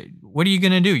 drops. What are you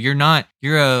gonna do? You're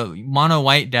a mono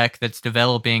white deck that's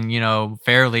developing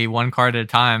fairly 1 card at a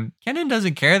time. Kinnan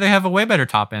doesn't care. They have a way better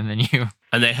top end than you.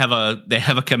 And they have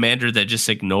a commander that just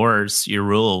ignores your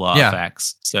rule of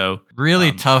effects. So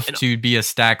really tough to be a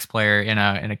stacks player in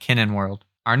a Kinnan world.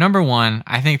 Our number 1,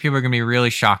 I think people are gonna be really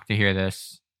shocked to hear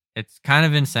this. It's kind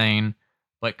of insane,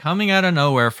 but coming out of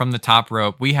nowhere from the top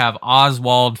rope, we have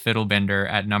Oswald Fiddlebender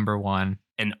at number 1.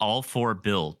 And all 4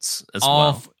 builds as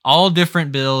well. All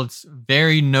different builds.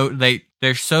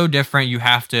 They're so different. You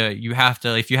have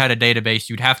to. If you had a database,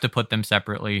 you'd have to put them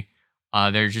separately.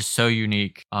 They're just so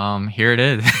unique. Here it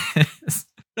is.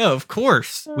 No, of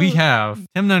course we have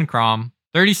Timnun Krom,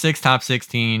 36 top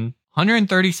 16,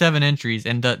 137 entries,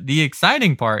 and the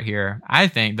exciting part here, I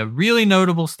think, the really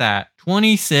notable stat: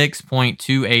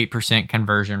 26.28%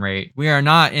 conversion rate. We are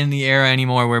not in the era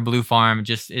anymore where Blue Farm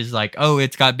just is like, oh,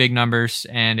 it's got big numbers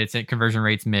and its conversion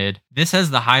rate's mid. This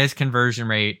has the highest conversion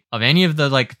rate of any of the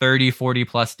like 30, 40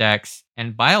 plus decks,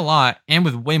 and by a lot, and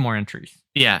with way more entries.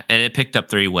 Yeah, and it picked up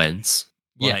 3 wins.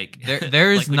 Yeah,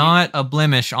 there is not a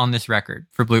blemish on this record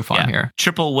for Blue Farm here.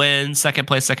 Triple win, second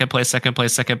place,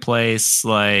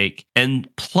 like,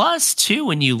 and plus too,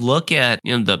 when you look at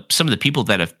some of the people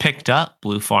that have picked up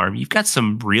Blue Farm, you've got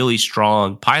some really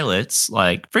strong pilots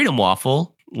like Freedom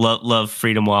Waffle. Love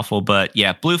Freedom Waffle, but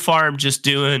yeah, Blue Farm just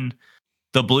doing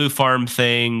the Blue Farm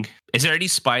thing. Is there any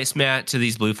spice, Matt, to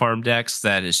these Blue Farm decks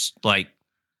that is like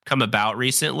come about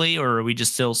recently, or are we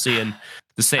just still seeing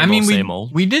the same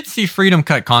old? We did see Freedom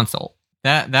cut Consult.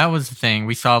 That was the thing.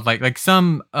 We saw like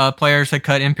some players had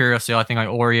cut Imperial Seal. I think like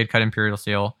Ori had cut Imperial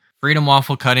Seal. Freedom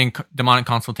Waffle cutting Demonic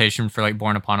Consultation for like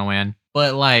Born Upon a Win.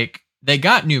 But like they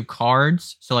got new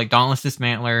cards. So like Dauntless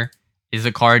Dismantler is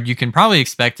a card you can probably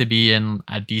expect to be in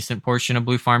a decent portion of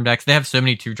Blue Farm decks. They have so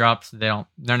many 2-drops. They're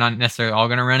not necessarily all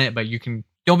going to run it, but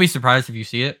don't be surprised if you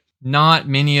see it. Not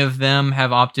many of them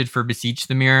have opted for Beseech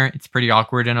the Mirror. It's pretty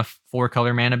awkward in a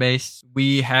 4-color mana base.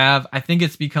 I think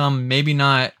it's become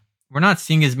we're not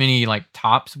seeing as many like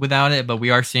tops without it, but we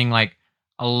are seeing like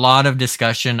a lot of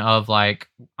discussion of like,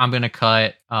 I'm going to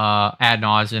cut Ad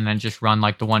Nauseam and then just run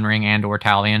like the One Ring and or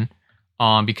Talion.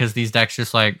 Because these decks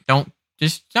just like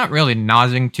not really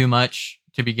nosing too much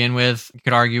to begin with. You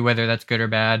could argue whether that's good or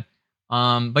bad.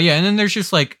 But yeah, and then there's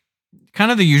just like, kind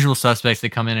of the usual suspects that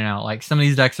come in and out. Like some of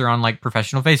these decks are on like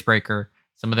Professional Facebreaker.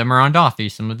 Some of them are on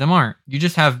Dothy. Some of them aren't. You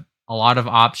just have a lot of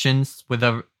options with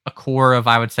a core of,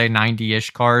 I would say,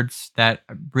 90-ish cards that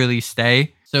really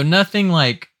stay. So nothing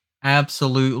like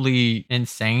absolutely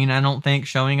insane, I don't think,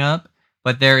 showing up.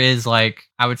 But there is like,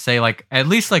 I would say like at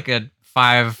least like a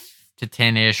 5 to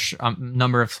 10-ish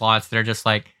number of slots that are just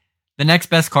like the next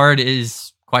best card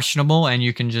is questionable and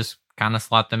you can just kind of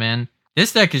slot them in.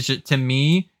 This deck is just, to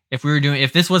me,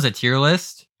 if this was a tier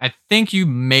list, I think you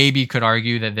maybe could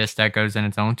argue that this deck goes in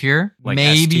its own tier. Like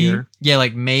maybe, S-tier? yeah,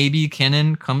 like maybe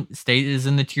Kennen is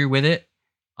in the tier with it.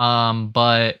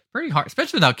 But pretty hard,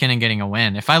 especially without Kennen getting a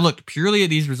win. If I looked purely at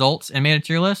these results and made a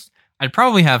tier list, I'd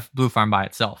probably have Blue Farm by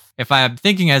itself. If I'm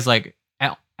thinking as like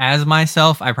as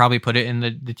myself, I probably put it in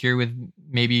the tier with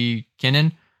maybe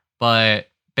Kennen. But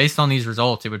based on these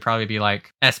results, it would probably be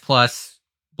like S plus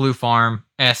Blue Farm,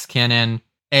 S Kennen.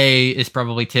 A is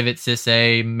probably Tivit, Sis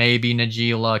A, maybe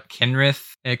Najila,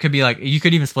 Kenrith. It could be like, you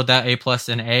could even split that A plus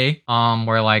and A,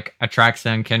 where like Atraxa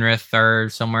and Kenrith are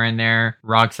somewhere in there.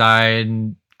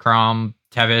 Rockside, Crom,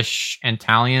 Tevish, and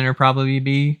Talion are probably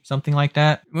B, something like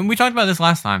that. When we talked about this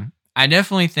last time, I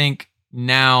definitely think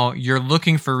now you're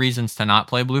looking for reasons to not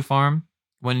play Blue Farm.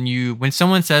 When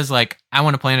someone says like, I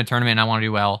want to play in a tournament and I want to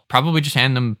do well, probably just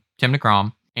hand them Tim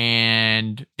Crom,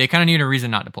 and they kind of need a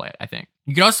reason not to play it, I think.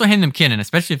 You could also hand them Kennen,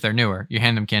 especially if they're newer. You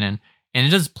hand them Kennen, and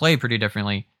it does play pretty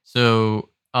differently. So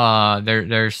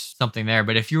there's something there.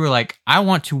 But if you were like, I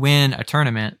want to win a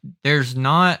tournament, there's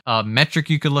not a metric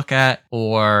you could look at,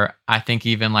 or I think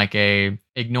even like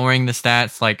ignoring the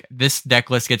stats, like this deck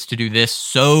list gets to do this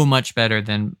so much better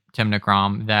than Tim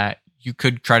Necrom that you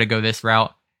could try to go this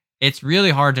route. It's really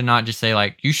hard to not just say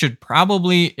like, you should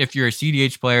probably, if you're a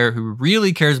cEDH player who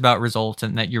really cares about results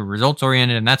and that you're results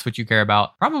oriented and that's what you care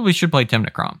about, probably should play Tim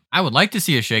Necrom. I would like to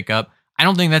see a shakeup. I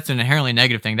don't think that's an inherently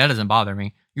negative thing. That doesn't bother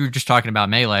me. You were just talking about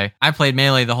Melee. I played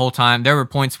Melee the whole time. There were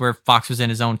points where Fox was in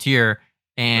his own tier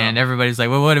and everybody's like,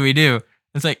 well, what do we do?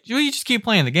 It's like, well, you just keep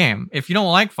playing the game. If you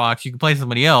don't like Fox, you can play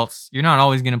somebody else. You're not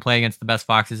always going to play against the best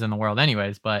Foxes in the world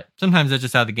anyways, but sometimes that's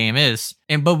just how the game is.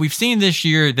 But we've seen this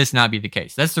year this not be the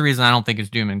case. That's the reason I don't think it's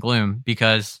doom and gloom,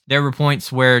 because there were points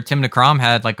where Tim Necrom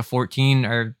had like a 14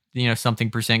 or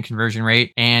something percent conversion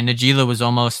rate, and Najila was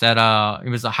almost at it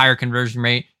was a higher conversion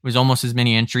rate. It was almost as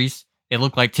many entries. It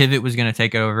looked like Tivit was going to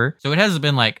take it over. So it hasn't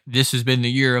been like, this has been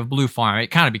the year of Blue Farm. It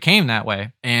kind of became that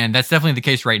way. And that's definitely the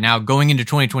case right now. Going into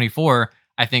 2024,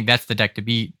 I think that's the deck to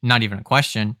beat. Not even a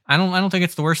question. I don't think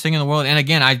it's the worst thing in the world. And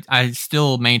again, I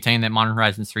still maintain that Modern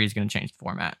Horizons 3 is going to change the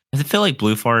format. I feel like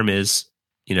Blue Farm is,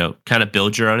 kind of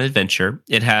build your own adventure.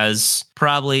 It has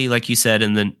probably, like you said,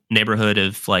 in the neighborhood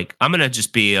of like, I'm going to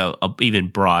just be a even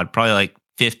broad, probably like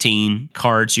 15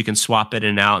 cards you can swap in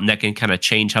and out, and that can kind of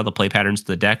change how the play patterns of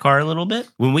the deck are a little bit.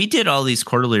 When we did all these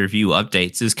quarterly review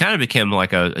updates, it's kind of became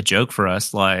like a joke for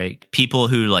us, like people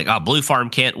who like, oh, Blue Farm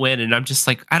can't win. And I'm just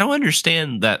like, I don't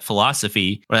understand that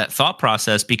philosophy or that thought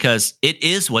process, because it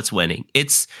is what's winning.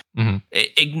 It's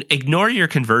ignore your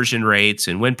conversion rates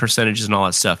and win percentages and all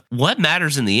that stuff. What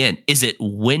matters in the end is it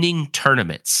winning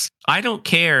tournaments. I don't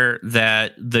care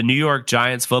that the New York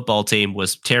Giants football team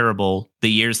was terrible the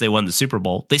years they won the Super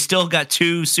Bowl. They still got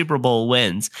 2 Super Bowl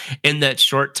wins in that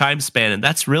short time span, and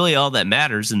that's really all that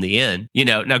matters in the end.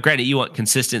 Now granted, you want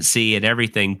consistency and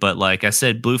everything, but like I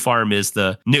said, Blue Farm is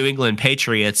the New England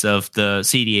Patriots of the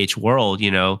cEDH world.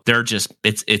 They're just,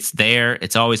 it's there,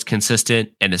 it's always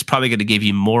consistent, and it's probably going to give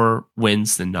you more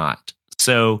wins than not.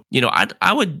 So,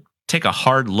 I would take a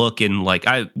hard look and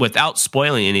without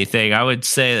spoiling anything, I would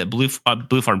say that Blue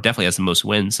Farm definitely has the most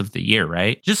wins of the year,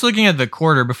 right? Just looking at the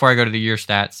quarter before I go to the year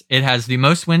stats, it has the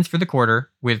most wins for the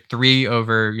quarter with 3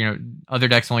 over, other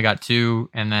decks only got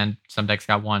 2 and then some decks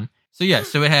got 1. So yeah,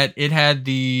 so it had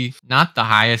the not the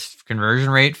highest conversion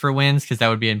rate for wins, because that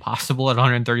would be impossible at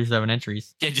 137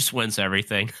 entries. It just wins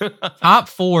everything. Top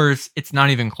 4s, it's not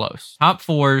even close. Top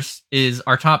 4s is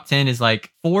our top 10 is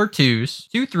like 4 2s,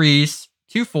 2 3s,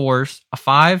 2 4s, a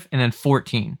 5, and then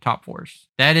 14 top 4s.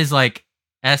 That is like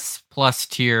S plus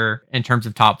tier in terms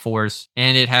of top 4s.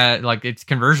 And it had like its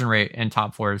conversion rate in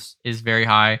top 4s is very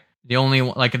high. The only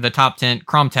like in the top 10,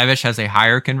 Crom Tevish has a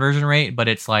higher conversion rate, but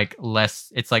it's like less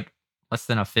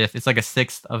than a fifth. It's like a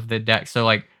sixth of the deck. So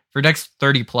like for decks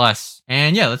 30 plus.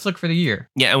 And yeah, let's look for the year.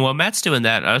 Yeah, and while Matt's doing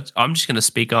that, I'm just going to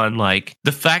speak on like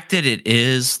the fact that it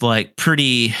is like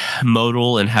pretty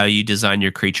modal in how you design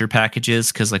your creature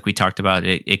packages, because like we talked about,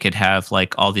 it could have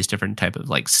like all these different type of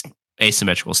like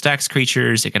asymmetrical stacks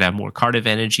creatures. It could have more card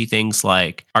advantage things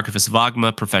like Archivist of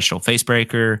Ogma, Professional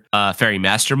Facebreaker, Fairy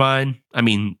Mastermind. I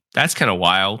mean, that's kind of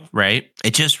wild, right?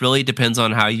 It just really depends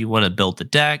on how you want to build the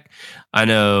deck. I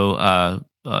know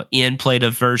Ian played a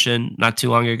version not too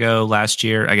long ago, last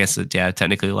year. I guess,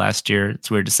 technically last year. It's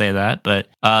weird to say that, but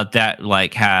that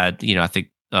like had, I think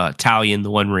Talion,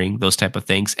 the One Ring, those type of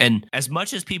things. And as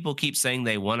much as people keep saying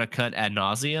they want to cut ad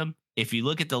nauseum, if you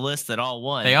look at the list that all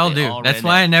won, they all do. That's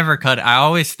why I never cut. I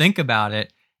always think about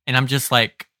it, and I'm just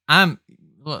like,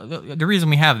 the reason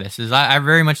we have this is I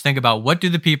very much think about what do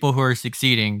the people who are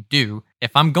succeeding do.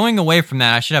 If I'm going away from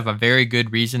that, I should have a very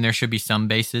good reason. There should be some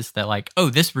basis that like, oh,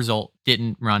 this result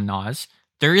didn't run Nas.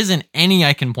 There isn't any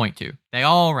I can point to. They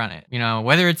all run it.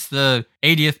 Whether it's the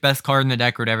 80th best card in the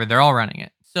deck or whatever, they're all running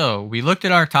it. So we looked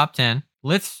at our top 10.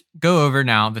 Let's go over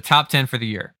now the top 10 for the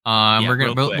year.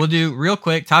 We'll do real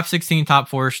quick top 16, top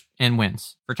 4, and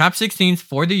wins. For top 16s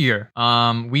for the year,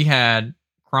 we had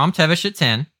Crom Tevish at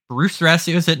 10, Bruce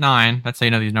Thrasios at 9. That's how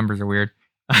you know these numbers are weird.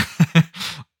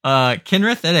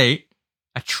 Kinrith at 8,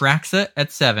 Atraxa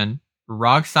at 7,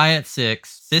 Rogsai at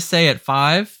 6, Sisay at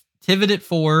 5, Tivit at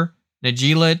 4,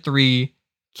 Najila at 3,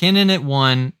 Kinnan at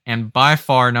 1, and by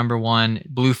far number 1,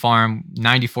 Blue Farm,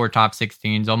 94 top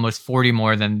 16s, almost 40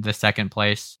 more than the second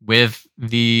place, with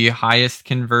the highest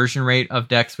conversion rate of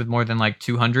decks with more than like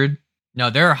 200. No,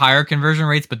 there are higher conversion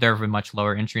rates, but they're with much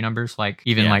lower entry numbers, like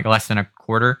even like less than a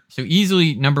quarter. So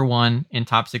easily number 1 in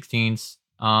top 16s.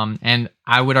 And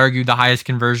I would argue the highest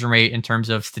conversion rate in terms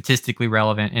of statistically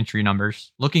relevant entry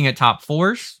numbers. Looking at top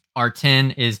 4s, our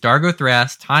 10 is Dargo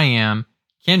Thras, Tyam,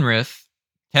 Kinrith,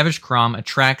 Tevish Crom,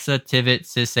 Atraxa, Tivit,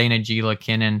 Sisay, Najila,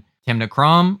 Kinnan, Timna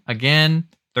Crom. Again,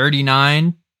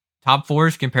 39 top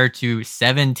 4s compared to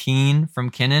 17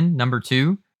 from Kinnan, number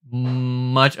 2.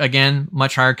 Much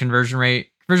higher conversion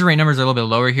rate. Conversion rate numbers are a little bit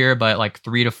lower here, but like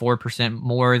 3 to 4%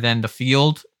 more than the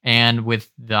field, and with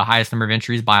the highest number of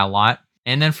entries by a lot.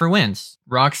 And then for wins,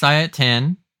 Roxai at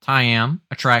 10, Tyam,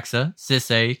 Atraxa,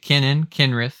 Sisay, Kinnan,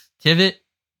 Kinrith, Tivit,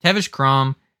 Tevish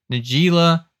Crom,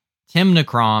 Najila, Timna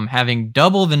Crom, having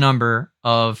double the number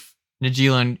of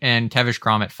Najila and Tevish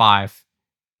Crom at 5,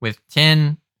 with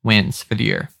 10 wins for the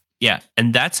year. Yeah,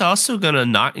 and that's also going to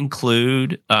not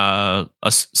include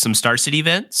some Star City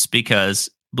events, because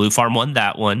Blue Farm won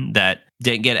that one that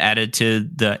didn't get added to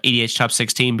the EDH top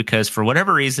 16 because for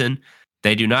whatever reason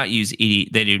they do not use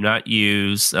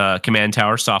Command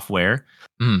Tower software.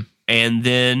 And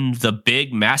then the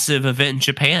big massive event in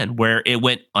Japan where it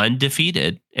went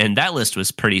undefeated, and that list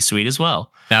was pretty sweet as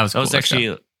well. That was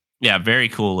actually very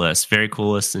cool list. Very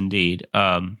cool list indeed.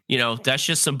 That's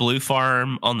just some Blue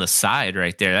Farm on the side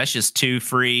right there. That's just 2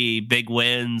 free big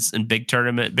wins and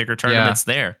bigger tournaments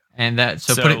there. And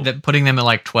putting them at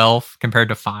like 12 compared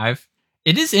to 5.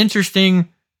 It is interesting.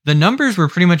 The numbers were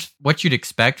pretty much what you'd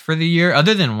expect for the year,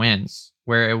 other than wins,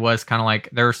 where it was kind of like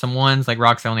there were some ones like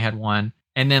Roxy only had 1.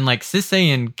 And then like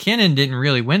Sisay and Kinnan didn't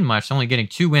really win much, only getting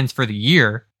 2 wins for the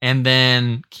year. And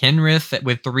then Kinrith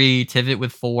with 3, Tivit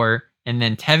with 4, and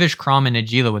then Tevish, Crom, and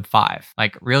Najila with 5.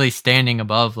 Like really standing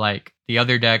above like the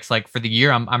other decks. Like for the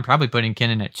year, I'm probably putting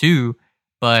Kinnan at 2,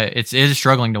 but it is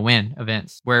struggling to win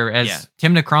events. Whereas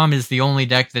Timna Crom is the only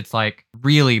deck that's like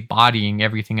really bodying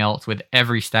everything else with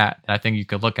every stat that I think you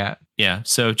could look at. Yeah,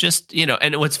 so just,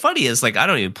 and what's funny is like I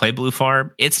don't even play Blue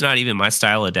Farm. It's not even my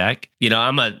style of deck.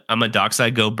 I'm a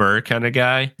Dockside Go Burr kind of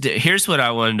guy. Here's what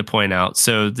I wanted to point out.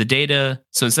 So the data,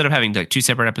 instead of having like 2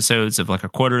 separate episodes of like a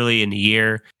quarterly and a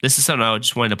year, this is something I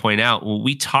just wanted to point out. Well,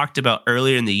 we talked about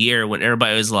earlier in the year when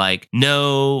everybody was like,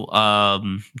 no,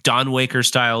 Dawn Waker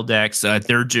style decks,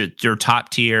 they're top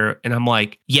tier. And I'm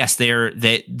like, yes,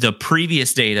 the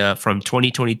previous data from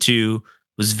 2022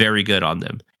 was very good on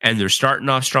them. And they're starting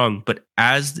off strong, but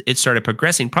as it started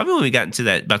progressing, probably when we got into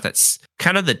that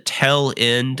kind of the tail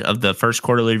end of the first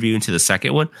quarterly review into the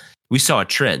second one, we saw a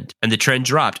trend, and the trend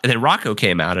dropped. And then Rocco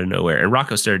came out of nowhere, and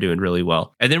Rocco started doing really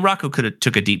well. And then Rocco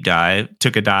took a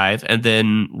dive, and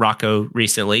then Rocco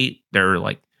recently, they're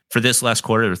like, for this last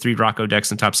quarter, there were 3 Rocco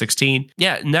decks in top 16.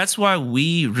 Yeah, and that's why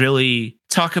we really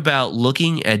talk about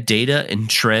looking at data and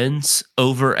trends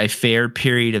over a fair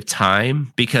period of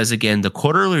time, because again, the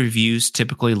quarterly reviews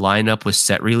typically line up with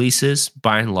set releases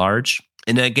by and large.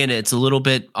 And again, it's a little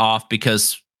bit off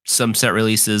because some set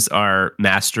releases are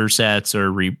master sets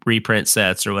or reprint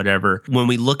sets or whatever. When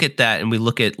we look at that and we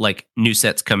look at like new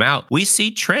sets come out, we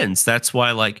see trends. That's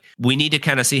why like we need to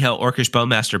kind of see how Orcish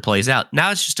Bowmaster plays out.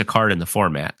 Now it's just a card in the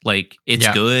format. Like it's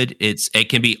good. It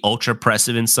can be ultra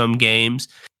oppressive in some games.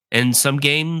 And some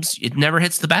games, it never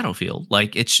hits the battlefield.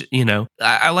 Like it's,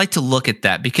 I like to look at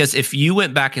that, because if you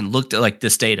went back and looked at like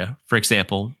this data, for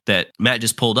example, that Matt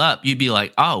just pulled up, you'd be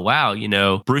like, oh, wow,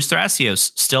 Bruce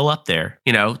Thrasios still up there,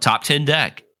 top 10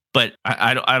 deck. But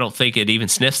I don't think it even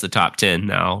sniffs the top 10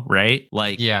 now, right?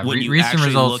 Like, recent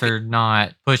results are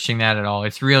not pushing that at all.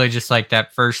 It's really just like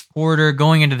that first quarter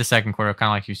going into the second quarter, kind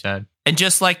of like you said. And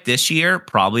just like this year,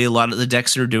 probably a lot of the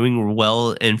decks that are doing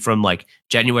well in from like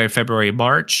January, February,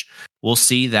 March, we'll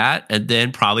see that. And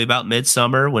then probably about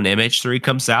midsummer when MH3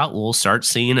 comes out, we'll start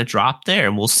seeing a drop there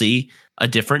and we'll see a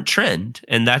different trend.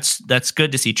 And that's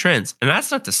good to see trends. And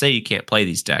that's not to say you can't play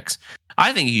these decks.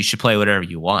 I think you should play whatever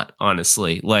you want,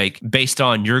 honestly, like based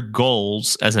on your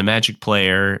goals as a Magic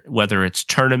player, whether it's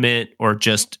tournament or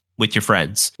just with your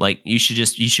friends. Like you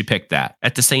should pick that.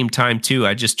 At the same time too,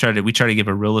 we try to give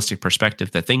a realistic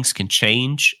perspective that things can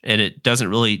change, and it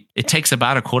takes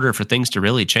about a quarter for things to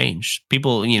really change.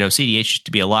 People, CDH used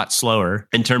to be a lot slower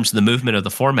in terms of the movement of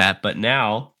the format, but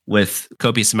now with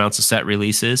copious amounts of set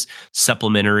releases,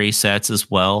 supplementary sets as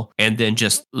well, and then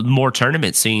just more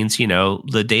tournament scenes,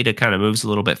 the data kind of moves a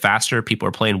little bit faster. People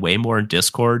are playing way more in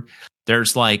Discord.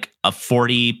 There's like a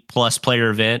 40 plus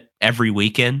player event every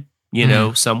weekend,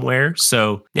 somewhere.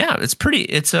 So yeah,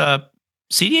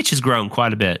 CDH has grown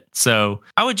quite a bit. So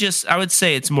I would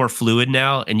say it's more fluid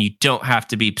now, and you don't have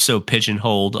to be so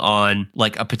pigeonholed on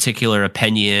like a particular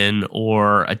opinion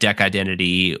or a deck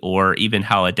identity or even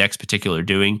how a deck's particular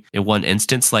doing in one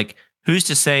instance. Like who's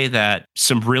to say that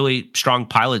some really strong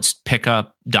pilots pick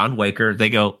up Dawnwaker, they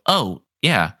go, oh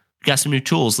yeah, we got some new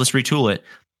tools, let's retool it.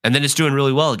 And then it's doing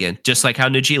really well again, just like how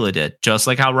Najila did, just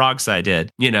like how Rogsai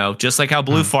did, just like how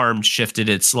Blue Farm shifted.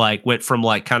 It's like went from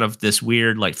like kind of this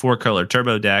weird like 4-color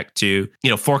turbo deck to,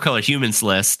 4-color humans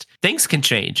list. Things can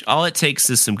change. All it takes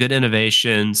is some good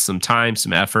innovation, some time,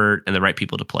 some effort, and the right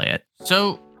people to play it.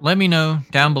 So let me know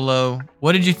down below,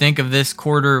 what did you think of this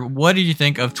quarter? What did you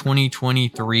think of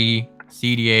 2023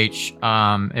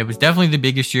 CEDH? It was definitely the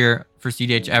biggest year for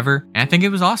CEDH ever, and I think it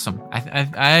was awesome.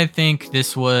 I think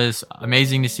this was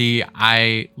amazing to see.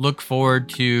 I look forward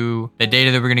to the data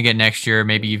that we're going to get next year,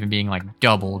 maybe even being like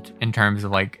doubled in terms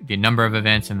of like the number of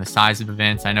events and the size of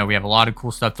events. I know we have a lot of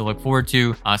cool stuff to look forward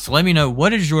to. So let me know,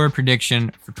 what is your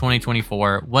prediction for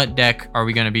 2024? What deck are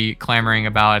we going to be clamoring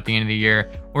about at the end of the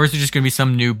year? Or is it just going to be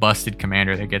some new busted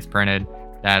commander that gets printed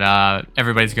that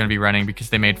everybody's going to be running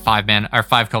because they made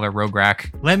 5-color Rogue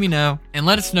Rack? Let me know, and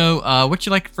let us know what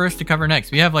you'd like for us to cover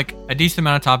next. We have like a decent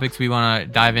amount of topics we want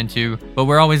to dive into, but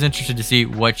we're always interested to see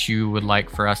what you would like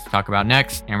for us to talk about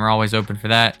next, and we're always open for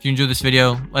that. If you enjoyed this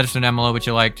video, let us know down below what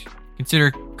you liked. Consider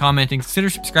commenting,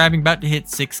 consider subscribing. About to hit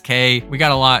 6K. We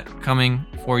got a lot coming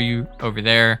for you over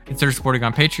there. Consider supporting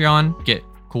on Patreon. Get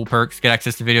cool perks, get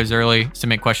access to videos early,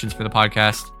 submit questions for the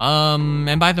podcast,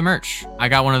 and buy the merch. I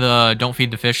got one of the Don't Feed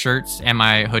the Fish shirts and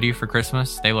my hoodie for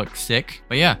Christmas. They look sick.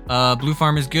 But yeah, Blue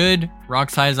Farm is good.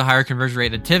 Rogsai has a higher conversion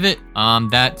rate than Tivit.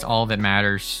 That's all that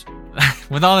matters.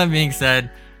 With all that being said,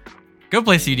 go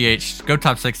play CEDH, go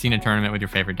top 16 in a tournament with your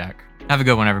favorite deck. Have a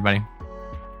good one, everybody.